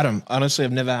never had them. Honestly,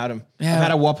 I've never had them. Yeah. I've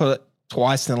had a Whopper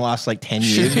twice in the last like 10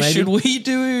 years. Maybe. Should we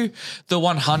do the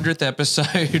 100th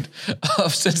episode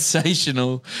of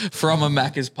Sensational from a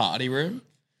Macca's party room?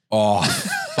 Oh,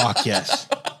 fuck yes.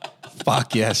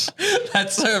 Fuck yes.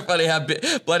 That's so funny how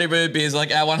Bloody Bird Beer's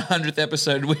like our 100th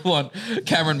episode. We want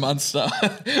Cameron Munster.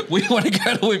 We want to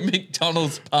go to a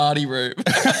McDonald's party room.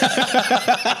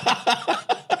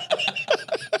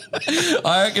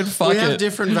 I reckon we have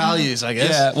different values, I guess.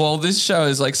 Yeah, well, this show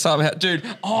is like somehow... Dude,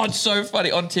 it's so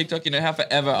funny. On TikTok, you know how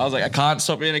forever I was like, I can't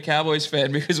stop being a Cowboys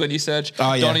fan because when you search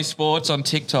Donny Sports on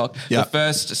TikTok, the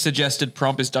first suggested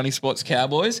prompt is Donny Sports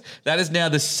Cowboys. That is now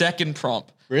the second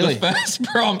prompt. Really? The first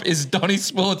prompt is Donny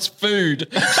Sports Food.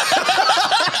 And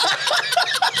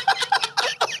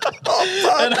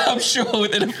I'm sure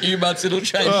within a few months it'll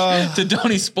change to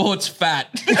Donny Sports Fat.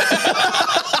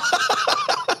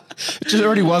 It just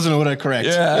already was an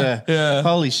autocorrect. Yeah.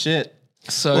 Holy shit.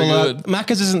 So good.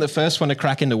 Macca's isn't the first one to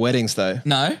crack into weddings though.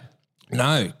 No?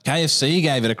 No. KFC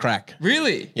gave it a crack.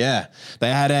 Really? Yeah.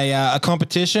 They had a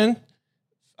competition.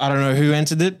 I don't know who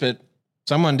entered it, but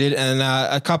someone did. And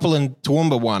a couple in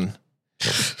Toowoomba won.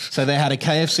 So they had a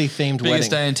KFC themed wedding.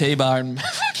 Biggest day in T-Bar in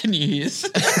fucking years.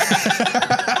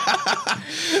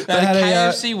 They had a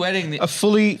KFC wedding. A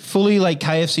fully like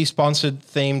KFC sponsored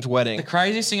themed wedding. The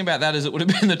craziest thing about that is it would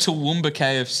have been the Toowoomba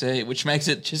KFC, which makes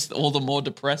it just all the more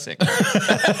depressing.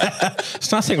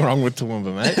 There's nothing wrong with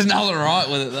Toowoomba, mate. There's nothing right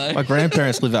with it though. My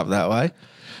grandparents live up that way.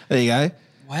 There you go.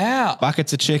 Wow.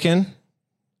 Buckets of chicken.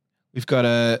 We've got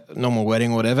a normal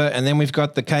wedding or whatever. And then we've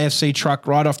got the KFC truck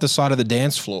right off the side of the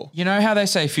dance floor. You know how they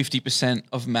say 50%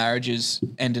 of marriages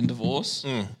end in divorce?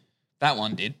 That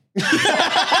one did.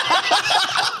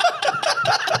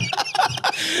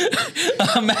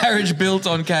 A marriage built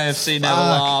on KFC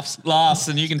never lasts,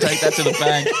 and you can take that to the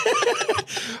bank.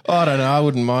 I don't know. I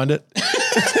wouldn't mind it.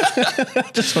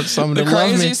 Just want someone to love me. The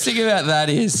craziest thing about that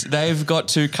is they've got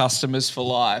 2 customers for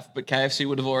life, but KFC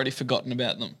would have already forgotten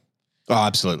about them. Oh,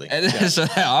 absolutely. And so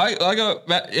I got,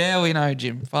 we know,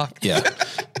 Jim. Fuck. Yeah.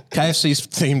 KFC's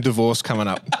themed divorce coming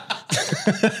up.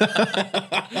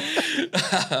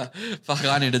 Fuck,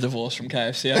 I need a divorce from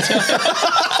KFC.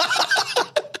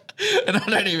 And I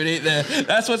don't even eat there.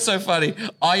 That's what's so funny.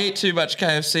 I eat too much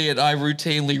KFC and I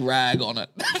routinely rag on it.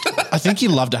 I think you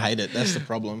love to hate it. That's the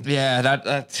problem. Yeah,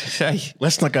 that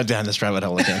let's not go down this rabbit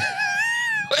hole again.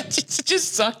 It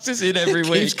just sucks us in every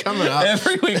week. Keeps coming up.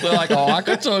 Every week we're like, I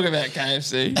could talk about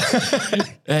KFC.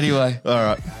 Anyway. All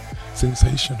right.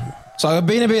 Sensational. So I've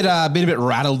been a bit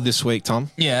rattled this week,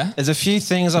 Tom. Yeah. There's a few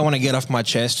things I want to get off my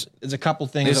chest. There's a couple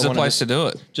things This is the place to do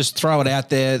it. Just throw it out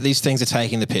there. These things are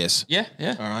taking the piss. Yeah.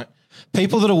 All right.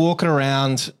 People that are walking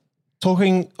around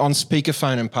talking on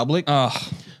speakerphone in public.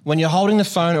 When you're holding the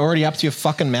phone already up to your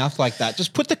fucking mouth like that,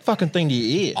 just put the fucking thing to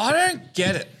your ear. I don't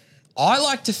get it. I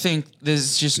like to think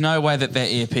there's just no way that their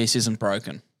earpiece isn't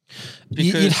broken.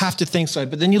 You'd have to think so,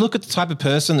 but then you look at the type of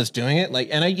person that's doing it, like,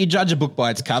 and you judge a book by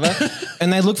its cover,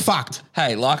 and they look fucked.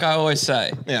 Hey, like I always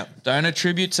say, don't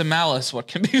attribute to malice what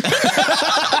can be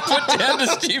put down to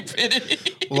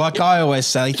stupidity. Like I always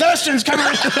say, Thurston's coming.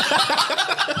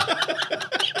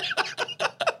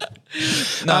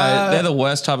 No, they're the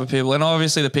worst type of people, and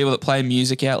obviously the people that play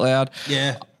music out loud.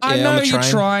 Yeah, I know you're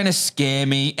trying to scare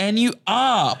me, and you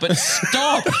are, but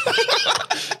stop.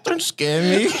 Don't scare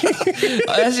me.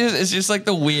 It's just like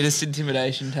the weirdest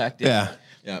intimidation tactic.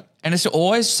 Yeah. And it's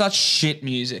always such shit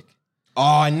music. Oh,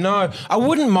 I know. I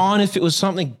wouldn't mind if it was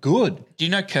something good. Do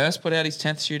you know Curse put out his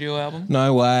 10th studio album?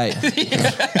 No way.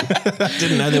 I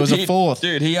didn't know there was a fourth.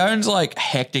 Dude, he owns like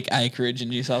hectic acreage in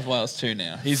New South Wales too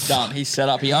now. He's done. He's set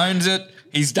up. He owns it.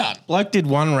 He's done. Bloke did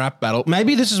one rap battle.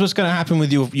 Maybe this is what's going to happen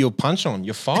with your punch on,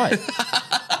 your fight.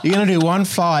 You're going to do one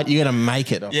fight. You're going to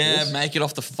make it. Make it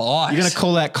off the fight. You're going to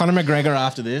call out Conor McGregor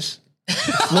after this.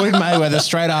 Floyd Mayweather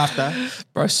straight after.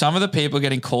 Bro, some of the people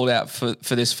getting called out for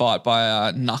this fight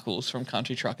by Knuckles from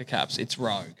Country Trucker Caps, it's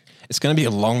rogue. It's going to be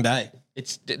a long day.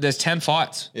 There's 10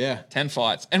 fights. Yeah. 10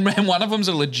 fights. And man, one of them's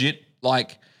a legit,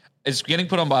 like, it's getting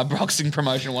put on by a boxing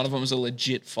promotion. One of them's a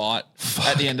legit fight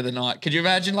at the end of the night. Could you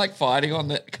imagine, like, fighting on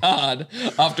the card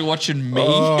after watching me?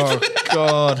 Oh,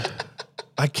 God.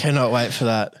 I cannot wait for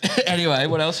that. Anyway,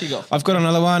 what else you got? I've got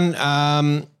another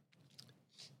one.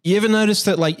 You ever notice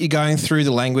that, like, you're going through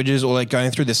the languages or, like,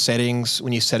 going through the settings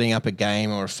when you're setting up a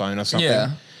game or a phone or something?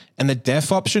 Yeah. And the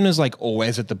deaf option is, like,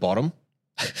 always at the bottom.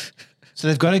 So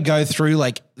they've got to go through,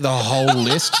 like, the whole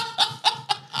list.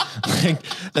 Like,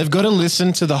 they've got to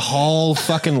listen to the whole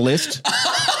fucking list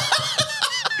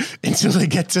until they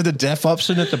get to the deaf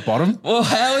option at the bottom. Well,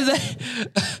 how is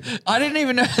that? I didn't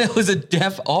even know there was a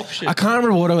deaf option. I can't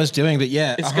remember what I was doing, but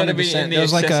yeah, it's got to be in the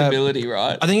accessibility,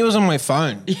 right? I think it was on my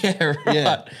phone. Yeah,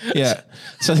 right. Yeah.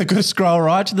 So they've got to scroll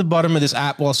right to the bottom of this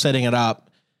app while setting it up,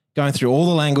 going through all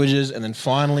the languages, and then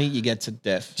finally you get to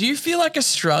deaf. Do you feel like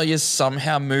Australia's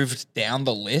somehow moved down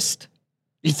the list?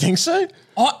 You think so?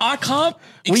 I can't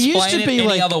explain it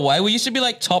any other way. We used to be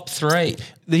like top 3.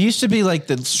 There used to be like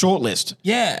the short list.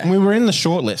 Yeah. And we were in the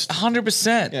short list.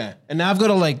 100%. Yeah. And now I've got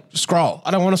to like scroll.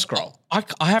 I don't want to scroll. I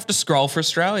have to scroll for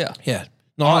Australia. Yeah.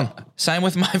 Not on. Same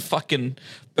with my fucking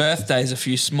birthday's a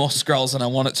few more scrolls than I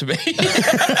want it to be.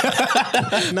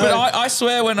 No. But I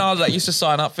swear when I was like used to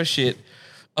sign up for shit,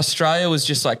 Australia was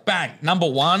just like bang, number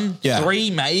 1,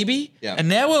 3 maybe. Yeah. And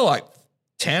now we're like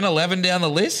 10, 11 down the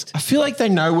list. I feel like they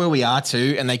know where we are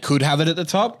too, and they could have it at the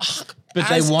top, but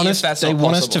they want us. They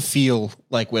want us to feel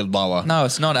like we're lower. No,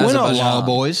 it's not. We're not lower,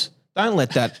 boys. Don't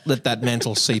let that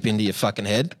mental seep into your fucking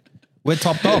head. We're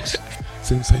top dogs.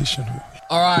 Sensational.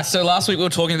 All right. So last week we were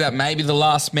talking about maybe the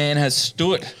last man has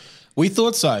stood. We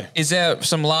thought so. Is there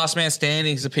some last man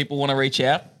standings that people want to reach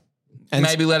out? And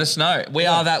maybe let us know. We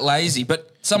are that lazy,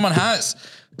 but someone has.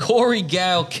 Corey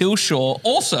Gale Killshaw,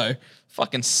 also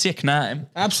fucking sick name.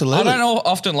 Absolutely. I don't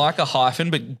often like a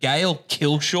hyphen, but Gale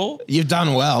Killshaw. You've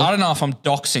done well. I don't know if I'm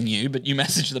doxing you, but you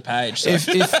messaged the page. So. If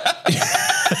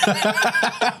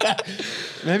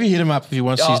maybe hit him up if he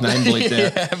wants his name bleeped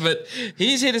out. Yeah, but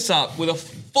he's hit us up with a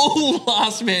full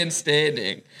last man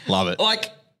standing. Love it.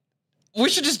 Like, we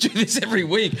should just do this every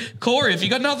week. Corey, if you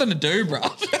got nothing to do, bro.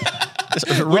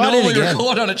 We normally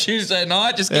record on a Tuesday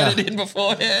night. Just get it in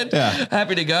beforehand. Yeah.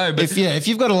 Happy to go. But if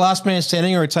you've got a last man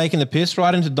standing or taking the piss,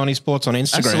 right into Donny Sports on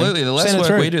Instagram. Absolutely. The less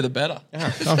work we do, the better.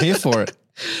 Yeah, I'm here for it.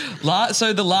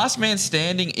 So the last man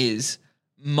standing is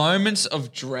moments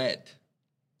of dread.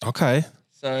 Okay.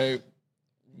 So.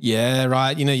 Yeah,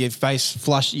 right. You know, your face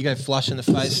flush. You go flush in the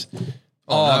face.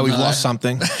 Oh no, we've lost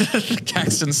something.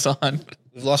 Caxton sign.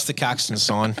 We've lost the Caxton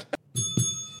sign.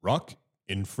 Rock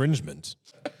infringement.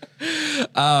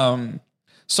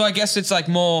 So I guess it's like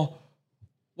more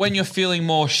when you're feeling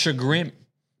more chagrin.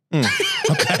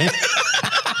 Okay.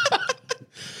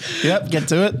 Yep, get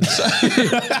to it. So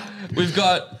we've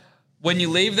got when you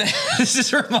leave the this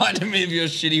is reminding me of your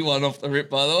shitty one off the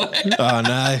rip, by the way. Oh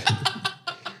no.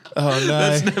 Oh no.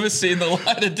 That's never seen the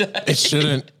light of day. It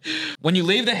shouldn't. When you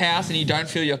leave the house and you don't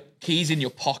feel your keys in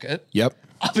your pocket. Yep.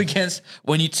 Up against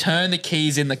when you turn the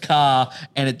keys in the car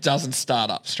and it doesn't start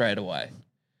up straight away.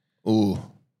 Ooh.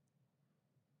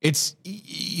 It's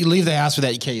you leave the house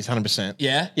without your keys, 100%.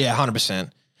 Yeah? Yeah,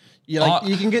 100%.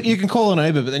 You can call an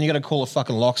Uber, but then you got to call a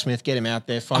fucking locksmith, get him out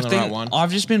there, find the right one.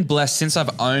 I've just been blessed since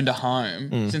I've owned a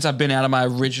home, since I've been out of my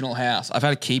original house. I've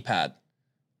had a keypad.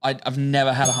 I've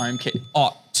never had a home key.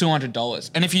 Oh,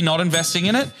 $200. And if you're not investing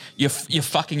in it, you're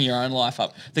fucking your own life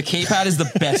up. The keypad is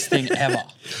the best thing ever.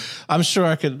 I'm sure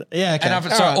I could. Yeah, okay.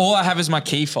 And all I have is my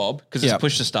key fob because it's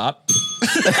push to start.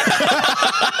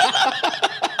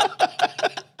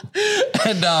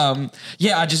 And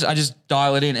yeah, I just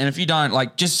dial it in. And if you don't,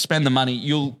 like, just spend the money,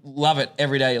 you'll love it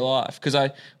every day of your life. Because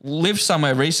I lived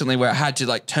somewhere recently where I had to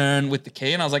like turn with the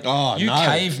key, and I was like, Oh, you no.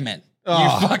 cavemen.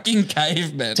 Oh. You fucking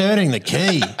cavemen. Turning the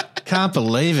key. Can't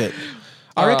believe it.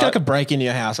 I reckon I could break into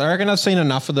your house. I reckon I've seen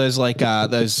enough of those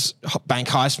those bank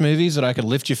heist movies that I could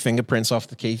lift your fingerprints off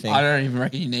the key thing. I don't even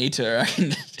reckon you need to. I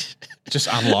reckon Just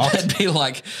unlocked. it'd be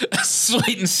like a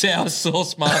sweet and sour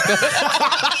sauce marker.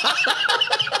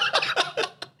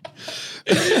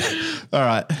 All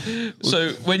right. So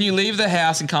when you leave the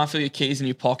house and can't feel your keys in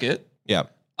your pocket, Yeah.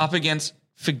 up against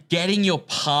forgetting your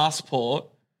passport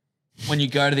when you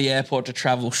go to the airport to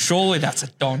travel, surely that's a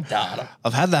Don Data.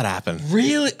 I've had that happen.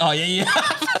 Really? Oh, yeah.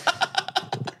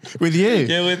 With you.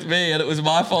 Yeah, with me, and it was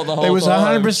my fault the whole time. It was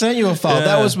 100% your fault. Yeah.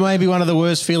 That was maybe one of the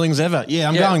worst feelings ever. Yeah,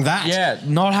 I'm going that. Yeah,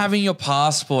 not having your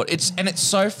passport. It's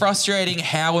so frustrating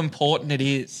how important it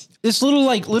is. This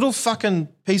little fucking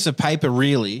piece of paper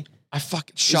really I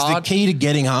fucking is the key to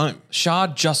getting home.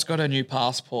 Shard just got a new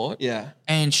passport. Yeah.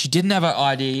 And she didn't have her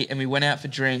ID, and we went out for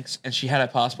drinks, and she had her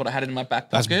passport. I had it in my back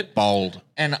That's pocket. bold.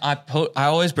 And I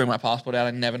always bring my passport out.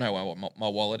 I never know where my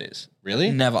wallet is.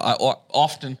 Really? Never.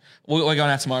 Often, we're going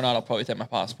out tomorrow night. I'll probably take my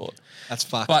passport. That's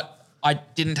fucked. But I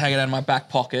didn't take it out of my back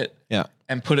pocket. Yeah.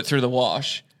 And put it through the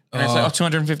wash. And it's like,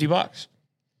 $250.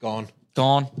 Gone.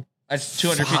 Gone. It's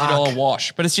 $250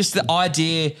 wash. But it's just the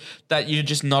idea that you're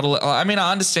just not allowed. I mean,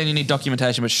 I understand you need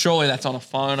documentation, but surely that's on a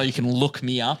phone, or you can look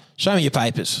me up. Show me your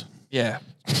papers. Yeah.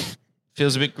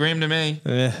 Feels a bit grim to me.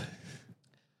 Yeah.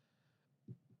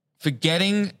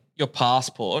 Forgetting your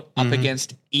passport up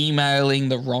against emailing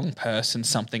the wrong person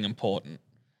something important.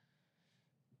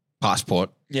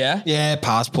 Passport. Yeah? Yeah,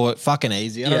 passport. Fucking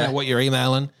easy. I don't Yeah. know what you're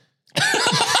emailing.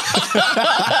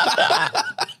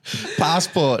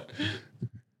 Passport.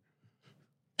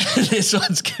 This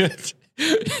one's good.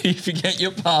 You forget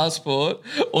your passport,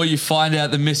 or you find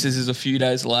out the missus is a few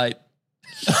days late.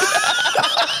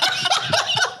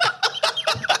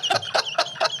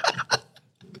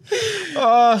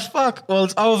 Oh, fuck. Well,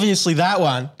 it's obviously that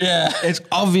one. Yeah. It's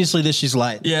obviously that she's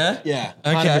late. Yeah? Yeah.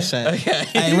 Okay. 100%. Okay.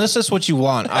 Hey, unless that's what you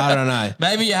want. I don't know.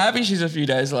 Maybe you're happy she's a few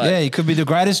days late. Yeah, you could be the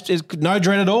greatest. No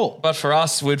dread at all. But for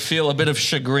us, we'd feel a bit of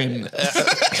chagrin.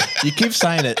 You keep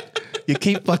saying it. You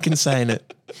keep fucking saying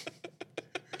it.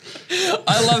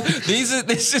 I love this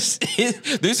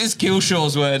is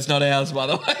Killshaw's words, not ours, by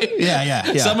the way.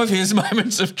 Yeah. Some of his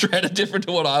moments of dread are different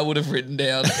to what I would have written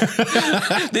down.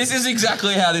 This is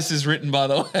exactly how this is written, by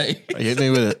the way. Hit me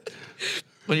with it.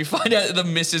 When you find out that the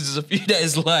missus is a few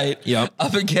days late, Yep.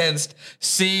 up against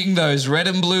seeing those red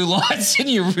and blue lights in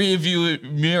your rear view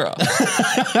mirror.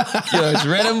 Those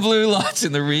red and blue lights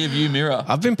in the rear view mirror.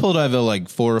 I've been pulled over like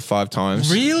 4 or 5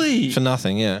 times. Really? For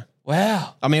nothing, yeah.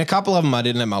 Wow. I mean, a couple of them I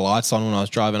didn't have my lights on when I was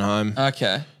driving home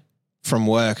Okay. from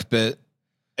work, but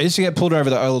I used to get pulled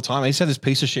over all the time. I used to have this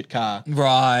piece of shit car.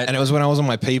 Right. And it was when I was on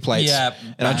my P plates. Yeah.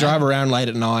 And I drive around late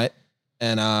at night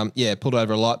and pulled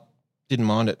over a lot. Didn't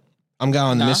mind it. I'm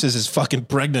going, the missus is fucking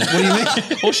pregnant. What do you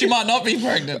mean? Well, she might not be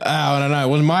pregnant. I don't know.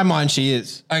 Well, in my mind, she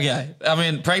is. Okay. I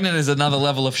mean, pregnant is another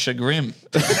level of chagrin.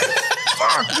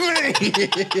 Fuck me.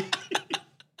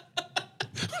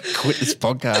 Quit this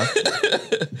podcast.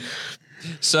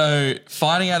 So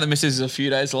finding out the missus is a few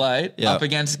days late Yeah. up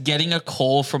against getting a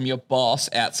call from your boss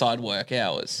outside work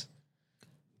hours.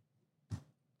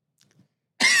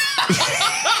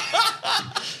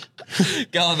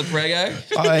 Go on the prego.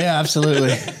 Oh, yeah,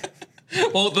 absolutely.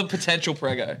 Well, the potential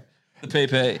prego. The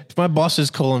PP. If my boss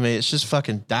is calling me, it's just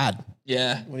fucking dad.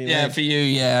 Yeah. do you Yeah, mean? for you,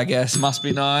 yeah, I guess. Must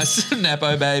be nice.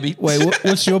 Nepo baby. Wait,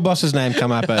 what's your boss's name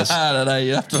come up as? I don't know.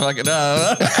 You have to fucking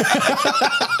know.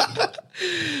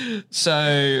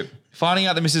 So finding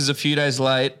out the missus is a few days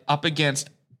late up against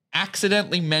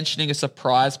accidentally mentioning a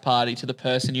surprise party to the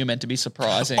person you're meant to be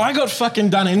surprising. I got fucking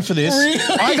done in for this.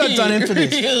 Really? I got done in for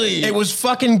this. Really? It was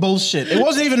fucking bullshit. It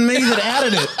wasn't even me that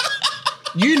outed it.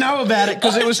 You know about it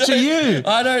because it was to you.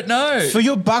 I don't know. For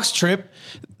your Bucks trip,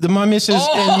 my missus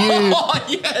and you, Oh,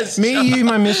 yes. you,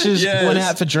 my missus Yes. went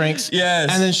out for drinks. Yes.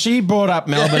 And then she brought up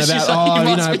Melbourne She's about, like, you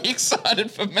you must know, be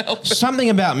excited for Melbourne. something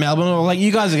about Melbourne, or like,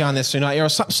 you guys are going there soon, aren't you? Or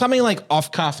something like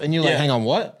off cuff. And you're like, Yeah. hang on,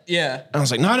 what? Yeah. And I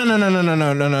was like, no.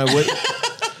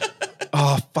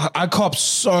 Oh, fuck. I copped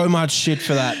so much shit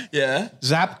for that. Yeah.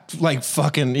 Zap, like,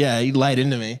 fucking, he laid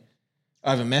into me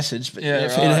over message, but Yeah,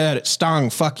 it right. hurt. It stung.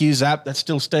 Fuck you, Zap. That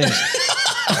still stings.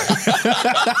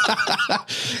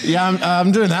 Yeah,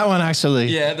 I'm doing that one, actually.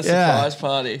 Yeah, the surprise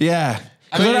party. Yeah.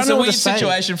 I mean, it's a what weird to say.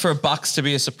 situation for a Bucks to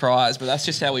be a surprise, but that's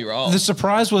just how we roll. The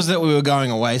surprise was that we were going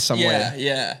away somewhere.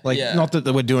 Yeah. Like, yeah. not that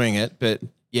we're doing it, but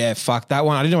Yeah, fuck that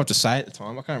one. I didn't know what to say at the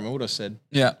time. I can't remember what I said.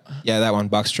 Yeah. Yeah, that one,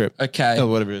 Bucks trip. Okay. Oh,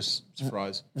 whatever it is.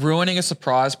 Surprise. Ruining a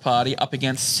surprise party up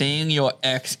against seeing your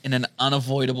ex in an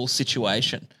unavoidable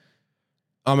situation.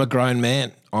 I'm a grown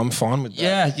man. I'm fine with that.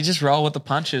 Yeah, you just roll with the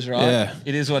punches, right? Yeah.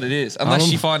 It is what it is.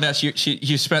 Unless you find out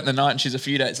you spent the night and she's a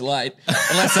few days late.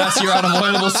 Unless that's your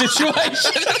unavoidable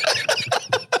situation.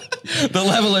 The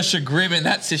level of chagrin in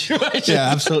that situation.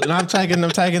 Yeah, absolutely. And I'm taking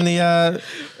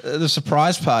the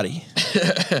surprise party.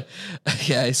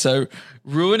 Okay, so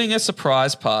ruining a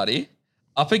surprise party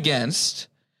up against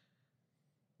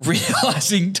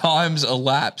realizing time's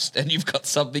elapsed and you've got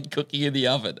something cooking in the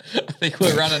oven. I think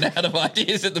we're running out of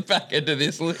ideas at the back end of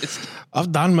this list.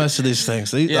 I've done most of these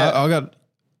things. I got,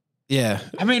 yeah.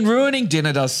 I mean, ruining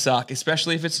dinner does suck,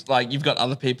 especially if it's like you've got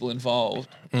other people involved.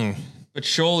 But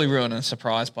surely ruining a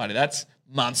surprise party, that's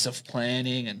months of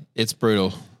planning and It's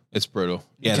brutal. It's brutal.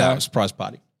 Yeah, Okay. that was surprise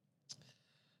party.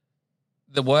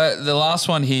 the last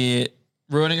one here,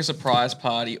 ruining a surprise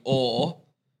party, or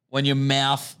when your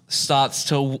mouth starts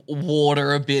to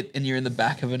water a bit and you're in the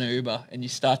back of an Uber and you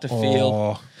start to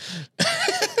feel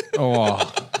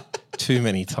Too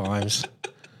many times.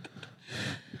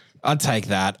 I'd take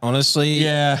that, honestly.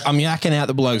 Yeah. I'm yakking out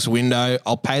the bloke's window.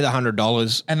 I'll pay the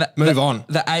 $100 and move on.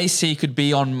 The AC could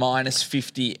be on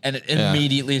 -50 and it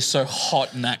immediately is so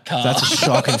hot in that car. That's a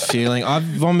shocking feeling. I've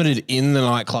vomited in the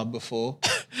nightclub before.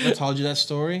 I told you that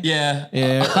story? yeah.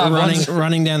 Yeah,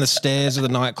 running down the stairs of the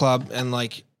nightclub and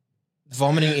like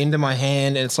vomiting into my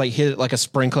hand, and it's like hit it like a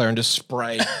sprinkler and just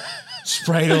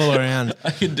sprayed all around.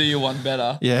 I can do you one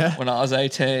better. Yeah? When I was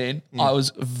 18, I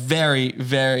was very,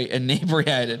 very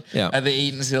inebriated at the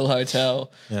Eatonsville Hotel.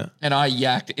 Yeah. And I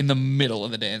yacked in the middle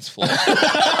of the dance floor.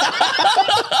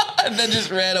 And then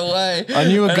just ran away. I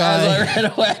knew a guy. As I ran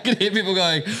away, I could hear people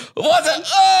going, "What's it?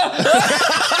 Oh!"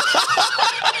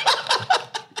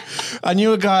 I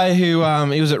knew a guy who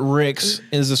he was at Rick's,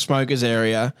 in the smokers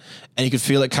area, and he could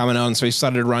feel it coming on, so he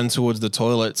started to run towards the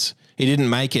toilets. He didn't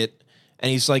make it,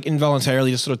 and he's like involuntarily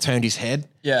just sort of turned his head.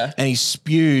 Yeah. And he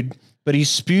spewed, but he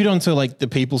spewed onto like the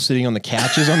people sitting on the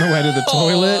couches on the way to the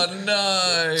toilet. Oh,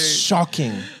 no.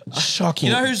 Shocking. You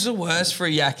know who's the worst for a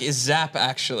yak is Zap,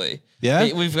 actually.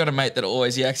 Yeah? We've got a mate that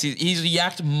always yaks. He's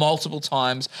yacked multiple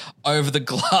times over the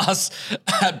glass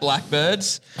at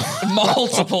Blackbirds.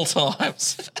 Multiple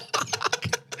times.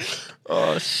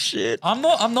 Oh, shit. I'm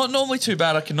not normally too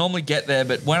bad. I can normally get there,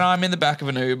 but when I'm in the back of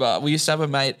an Uber, we used to have a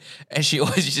mate and she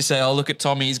always used to say, "Oh, look at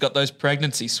Tommy, he's got those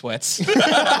pregnancy sweats."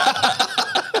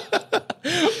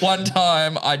 One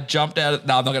time I jumped out of...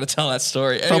 No, I'm not going to tell that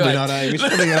story. Probably Anyway, not, eh? We should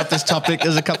probably get off this topic.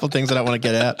 There's a couple of things that I want to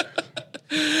get out.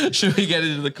 should we get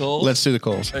into the call? Let's do the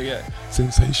calls. Okay.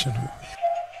 Sensational.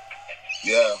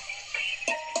 Yeah.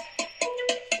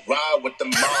 Ride with the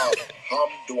mob.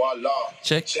 Hamdulillah.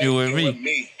 Check you and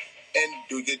me. And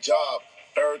do your job.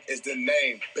 Berg is the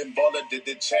name. Ben Baller did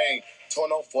the chain.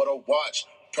 Tono for the watch.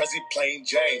 Prezi plain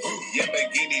Jane.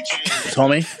 Yamagini jeans.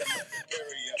 Tommy,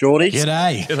 Geordie,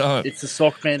 G'day. it's the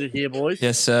Sock Bandit here, boys.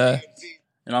 Yes, sir.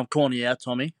 And I'm calling you out,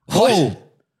 Tommy. Oh.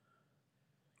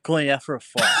 Calling you out for a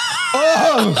fight.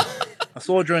 Oh. I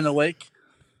saw during the week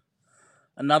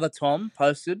another Tom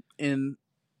posted in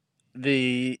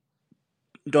the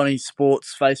Donny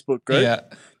Sports Facebook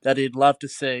group that he'd love to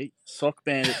see Sock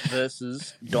Bandit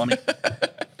versus Donny.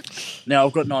 Now,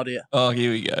 I've got an idea. Oh,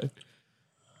 here we go.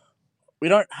 We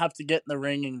don't have to get in the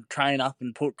ring and train up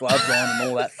and put gloves on and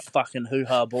all that fucking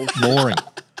hoo-ha bullshit. Boring.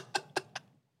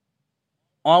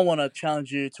 I want to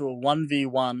challenge you to a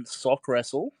 1v1 sock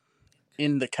wrestle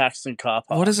in the Caxton car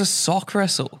park. What is a sock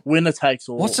wrestle? Winner takes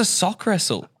all. What's a sock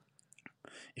wrestle?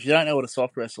 If you don't know what a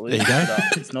sock wrestle is, There you go. look it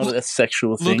up. It's not a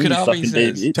sexual thing. Look it you up, fucking he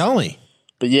says. deviant. Tell me.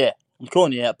 But yeah, I'm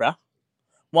calling you out, bruh.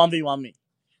 1v1 me.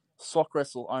 Sock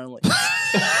wrestle only.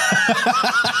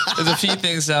 There's a few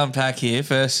things to unpack here.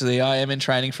 Firstly, I am in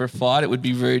training for a fight. It would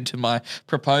be rude to my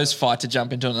proposed fight to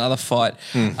jump into another fight.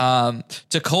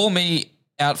 To call me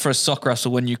out for a sock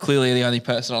wrestle when you clearly are the only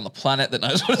person on the planet that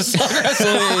knows what a sock wrestle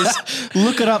is.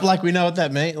 Look it up like we know what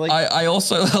that means. Like, I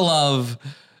also love,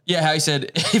 how he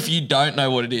said, if you don't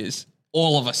know what it is,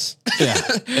 all of us. yeah,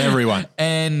 everyone.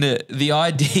 And the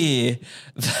idea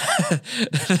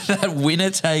that winner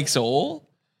takes all,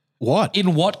 What?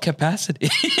 in what capacity?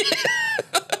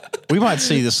 We might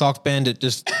see the Sock Bandit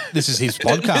this is his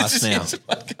podcast This is now. his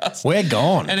podcast. We're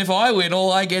gone. And if I win,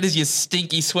 all I get is your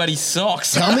stinky, sweaty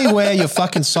socks. Tell me where your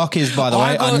fucking sock is, by the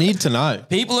way. I need to know.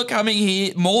 People are coming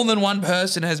here. More than one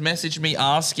person has messaged me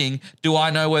asking, do I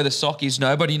know where the sock is?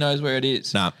 Nobody knows where it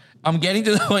is. Nah. I'm getting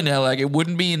to the point now, like, it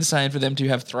wouldn't be insane for them to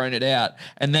have thrown it out.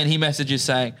 And then he messages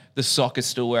saying, the sock is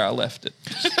still where I left it.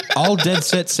 I'll dead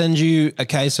set send you a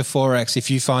case of 4X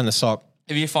if you find the sock.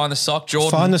 If you find the sock,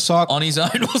 Jordan Find the sock. on his own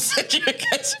will send you a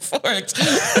case of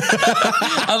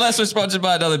 4X. Unless we're sponsored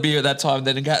by another beer at that time,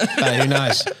 then again. Hey, who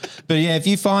knows? But yeah, if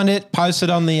you find it, post it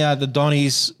on the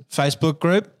Donnies Facebook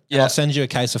group. Yeah. I'll send you a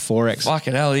case of 4X.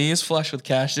 Fucking hell, he is flush with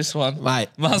cash, this one. Mate.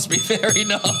 Must be very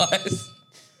nice.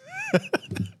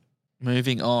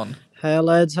 Moving on. Hey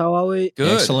lads, how are we?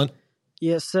 Good. Excellent.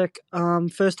 Yeah, sick.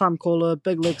 First time caller,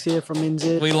 Big Lex here from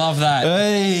NZ. We love that.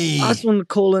 Hey. I just wanted to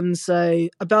call in and say,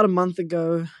 about a month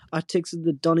ago, I texted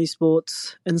the Donny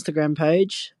Sports Instagram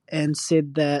page and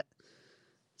said that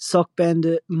Sock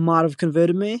Bandit might have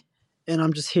converted me. And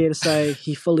I'm just here to say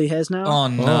he fully has now. Oh,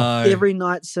 no. Every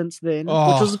night since then,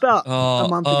 which was about a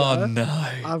month ago, no.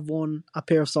 I've worn a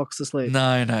pair of socks to sleep.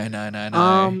 No.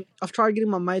 I've tried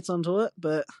getting my mates onto it,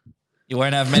 but You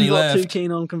won't have many I'm not left. too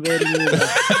keen on converting either.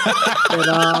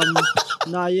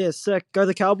 But, sick. Go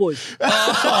the Cowboys.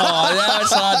 Oh, now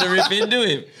it's hard to rip into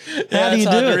him. How do you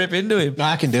do it? Rip into him.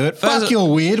 I can do it. First- Fuck,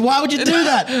 you're weird. Why would you do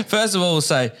that? First of all, we'll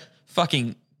say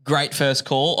fucking great first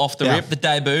call off the rip. The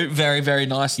debut, very, very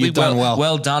nicely. You've done well.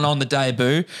 Well done on the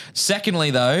debut.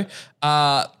 Secondly, though,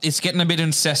 it's getting a bit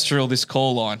ancestral, this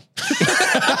call line.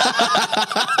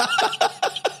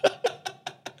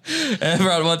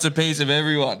 Everyone wants a piece of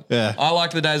everyone. Yeah. I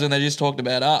like the days when they just talked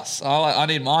about us. I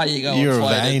need my ego You're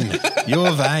inflated. vain.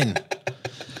 You're vain.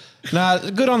 Nah,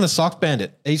 good on the Sock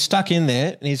Bandit. He's stuck in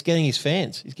there and he's getting his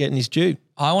fans. He's getting his due.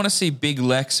 I want to see Big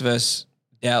Lex versus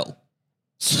Dell.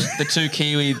 The two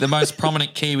Kiwi, the most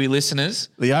prominent Kiwi listeners.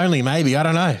 The only, maybe. I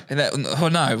don't know.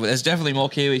 And no, there's definitely more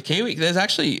Kiwi. There's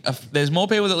actually there's more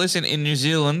people that listen in New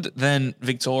Zealand than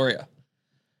Victoria.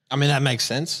 I mean, that makes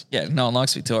sense. Yeah, no one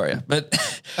likes Victoria.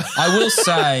 But I will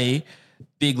say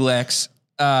Big Lex,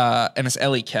 and it's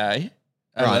LEK, Right.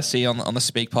 I see on the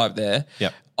speak pipe there.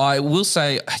 Yep. I will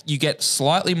say you get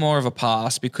slightly more of a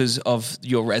pass because of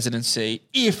your residency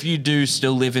if you do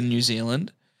still live in New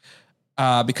Zealand,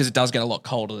 because it does get a lot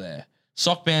colder there.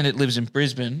 Sock Bandit lives in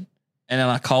Brisbane, and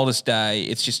on a coldest day,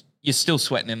 it's just you're still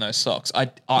sweating in those socks.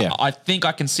 I think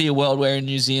I can see a world where in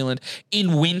New Zealand,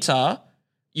 in winter,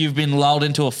 you've been lulled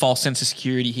into a false sense of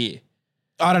security here.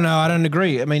 I don't know. I don't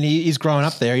agree. I mean, he's growing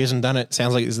up there. He hasn't done it.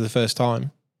 Sounds like this is the first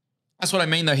time. That's what I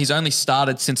mean, though. He's only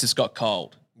started since it's got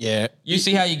cold. Yeah. You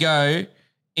see how you go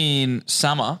in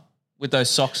summer with those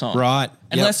socks on. Right.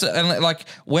 Unless, like,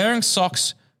 wearing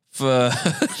socks for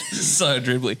so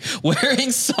dribbly.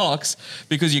 Wearing socks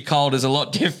because you're cold is a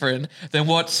lot different than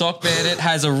what Sock Bandit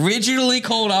has originally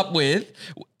called up with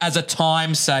as a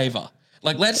time saver.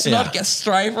 Like, let's not get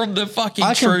stray from the fucking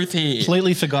truth here. I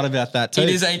completely forgot about that too. It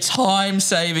is a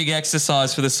time-saving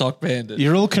exercise for the Sock Bandit.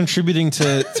 You're all contributing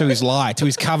to his lie, to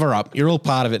his cover-up. You're all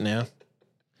part of it now.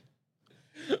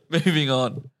 Moving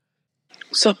on.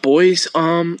 What's up, boys?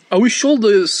 Are we sure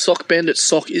the Sock Bandit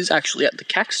sock is actually at the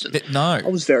Caxton? No. I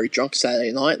was very drunk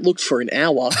Saturday night. Looked for an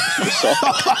hour for the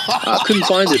sock. Couldn't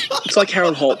find it. It's like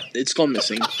Harold Holt. It's gone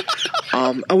missing.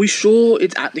 Are we sure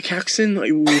it's at the Caxton? Are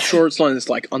we sure it's not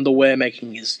like underwear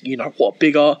making his,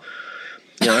 bigger?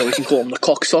 We can call him the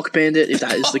Cock Sock Bandit if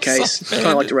that is the case. Kind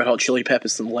of like the Red Hot Chili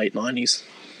Peppers in the late 90s.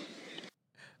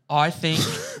 I think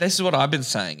this is what I've been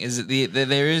saying, is that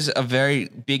there is a very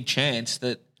big chance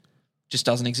that just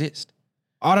doesn't exist.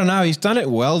 I don't know. He's done it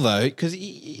well, though, because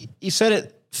he said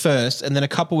it first, and then a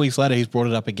couple of weeks later, he's brought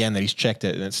it up again that he's checked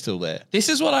it, and it's still there. This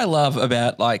is what I love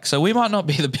about, so we might not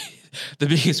be the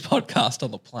biggest podcast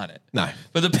on the planet. No.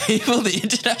 But the people, the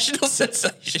international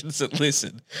sensations that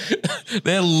listen,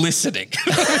 they're listening.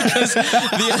 Because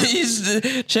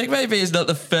Checkmate B is not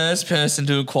the first person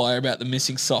to inquire about the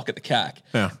missing sock at the CAC.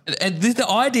 Yeah. And the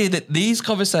idea that these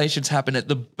conversations happen at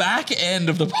the back end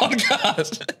of the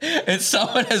podcast and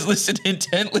someone has listened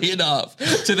intently enough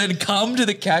to then come to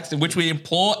the CAC, which we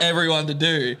implore everyone to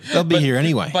do. They'll be here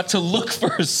anyway. But to look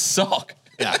for a sock.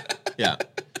 Yeah.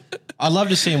 I'd love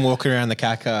to see him walking around the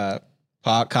car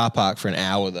park for an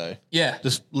hour, though. Yeah.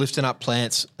 Just lifting up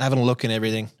plants, having a look and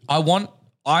everything.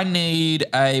 I need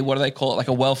a, what do they call it, like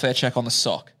a welfare check on the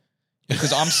sock.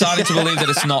 Because I'm starting to believe that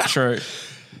it's not true.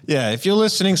 Yeah, if you're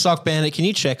listening, Sock Bandit, can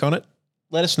you check on it?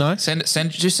 Let us know.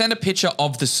 Just send a picture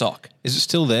of the sock. Is it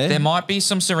still there? There might be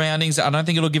some surroundings. I don't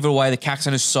think it'll give it away. The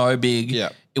Caxton is so big. Yeah.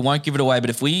 It won't give it away. But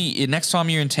if next time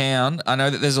you're in town, I know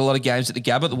that there's a lot of games at the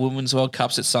Gabba, the Women's World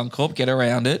Cup's at Suncorp. Get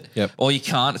around it. Yep. Or you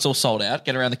can't. It's all sold out.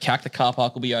 Get around the CAC. The car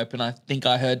park will be open. I think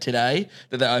I heard today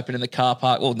that they're open in the car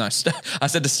park. Well, no, I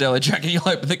said to Stella, do you reckon you'll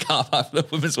open the car park for the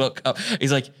Women's World Cup?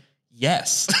 He's like,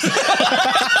 yes.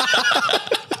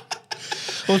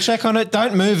 We'll check on it.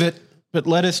 Don't move it, but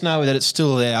let us know that it's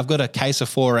still there. I've got a case of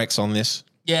 4X on this.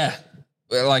 Yeah.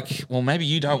 Well, maybe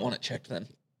you don't want it checked then.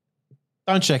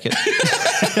 Don't check it.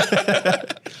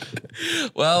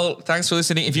 Well, thanks for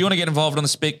listening. If you want to get involved on the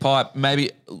Speak Pipe,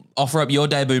 maybe offer up your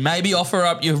debut. Maybe offer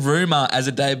up your rumour as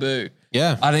a debut.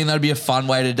 Yeah. I think that'd be a fun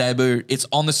way to debut. It's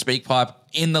on the Speak Pipe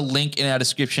in the link in our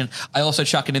description. I also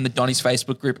chuck it in the Donny's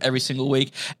Facebook group every single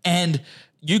week. And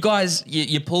you guys,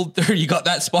 you pulled through. You got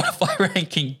that Spotify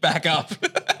ranking back up.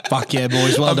 Fuck yeah,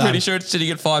 boys. Well done. I'm pretty sure it's sitting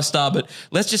at 5-star, but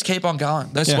let's just keep on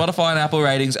going. Those Spotify and Apple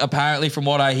ratings, apparently from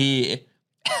what I hear,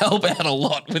 help out a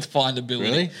lot with findability.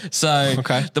 Really? So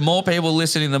the more people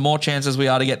listening, the more chances we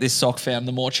are to get this sock found,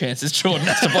 the more chances Jordan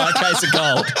has to buy a case of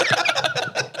gold.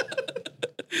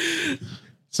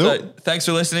 So thanks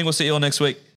for listening. We'll see you all next week.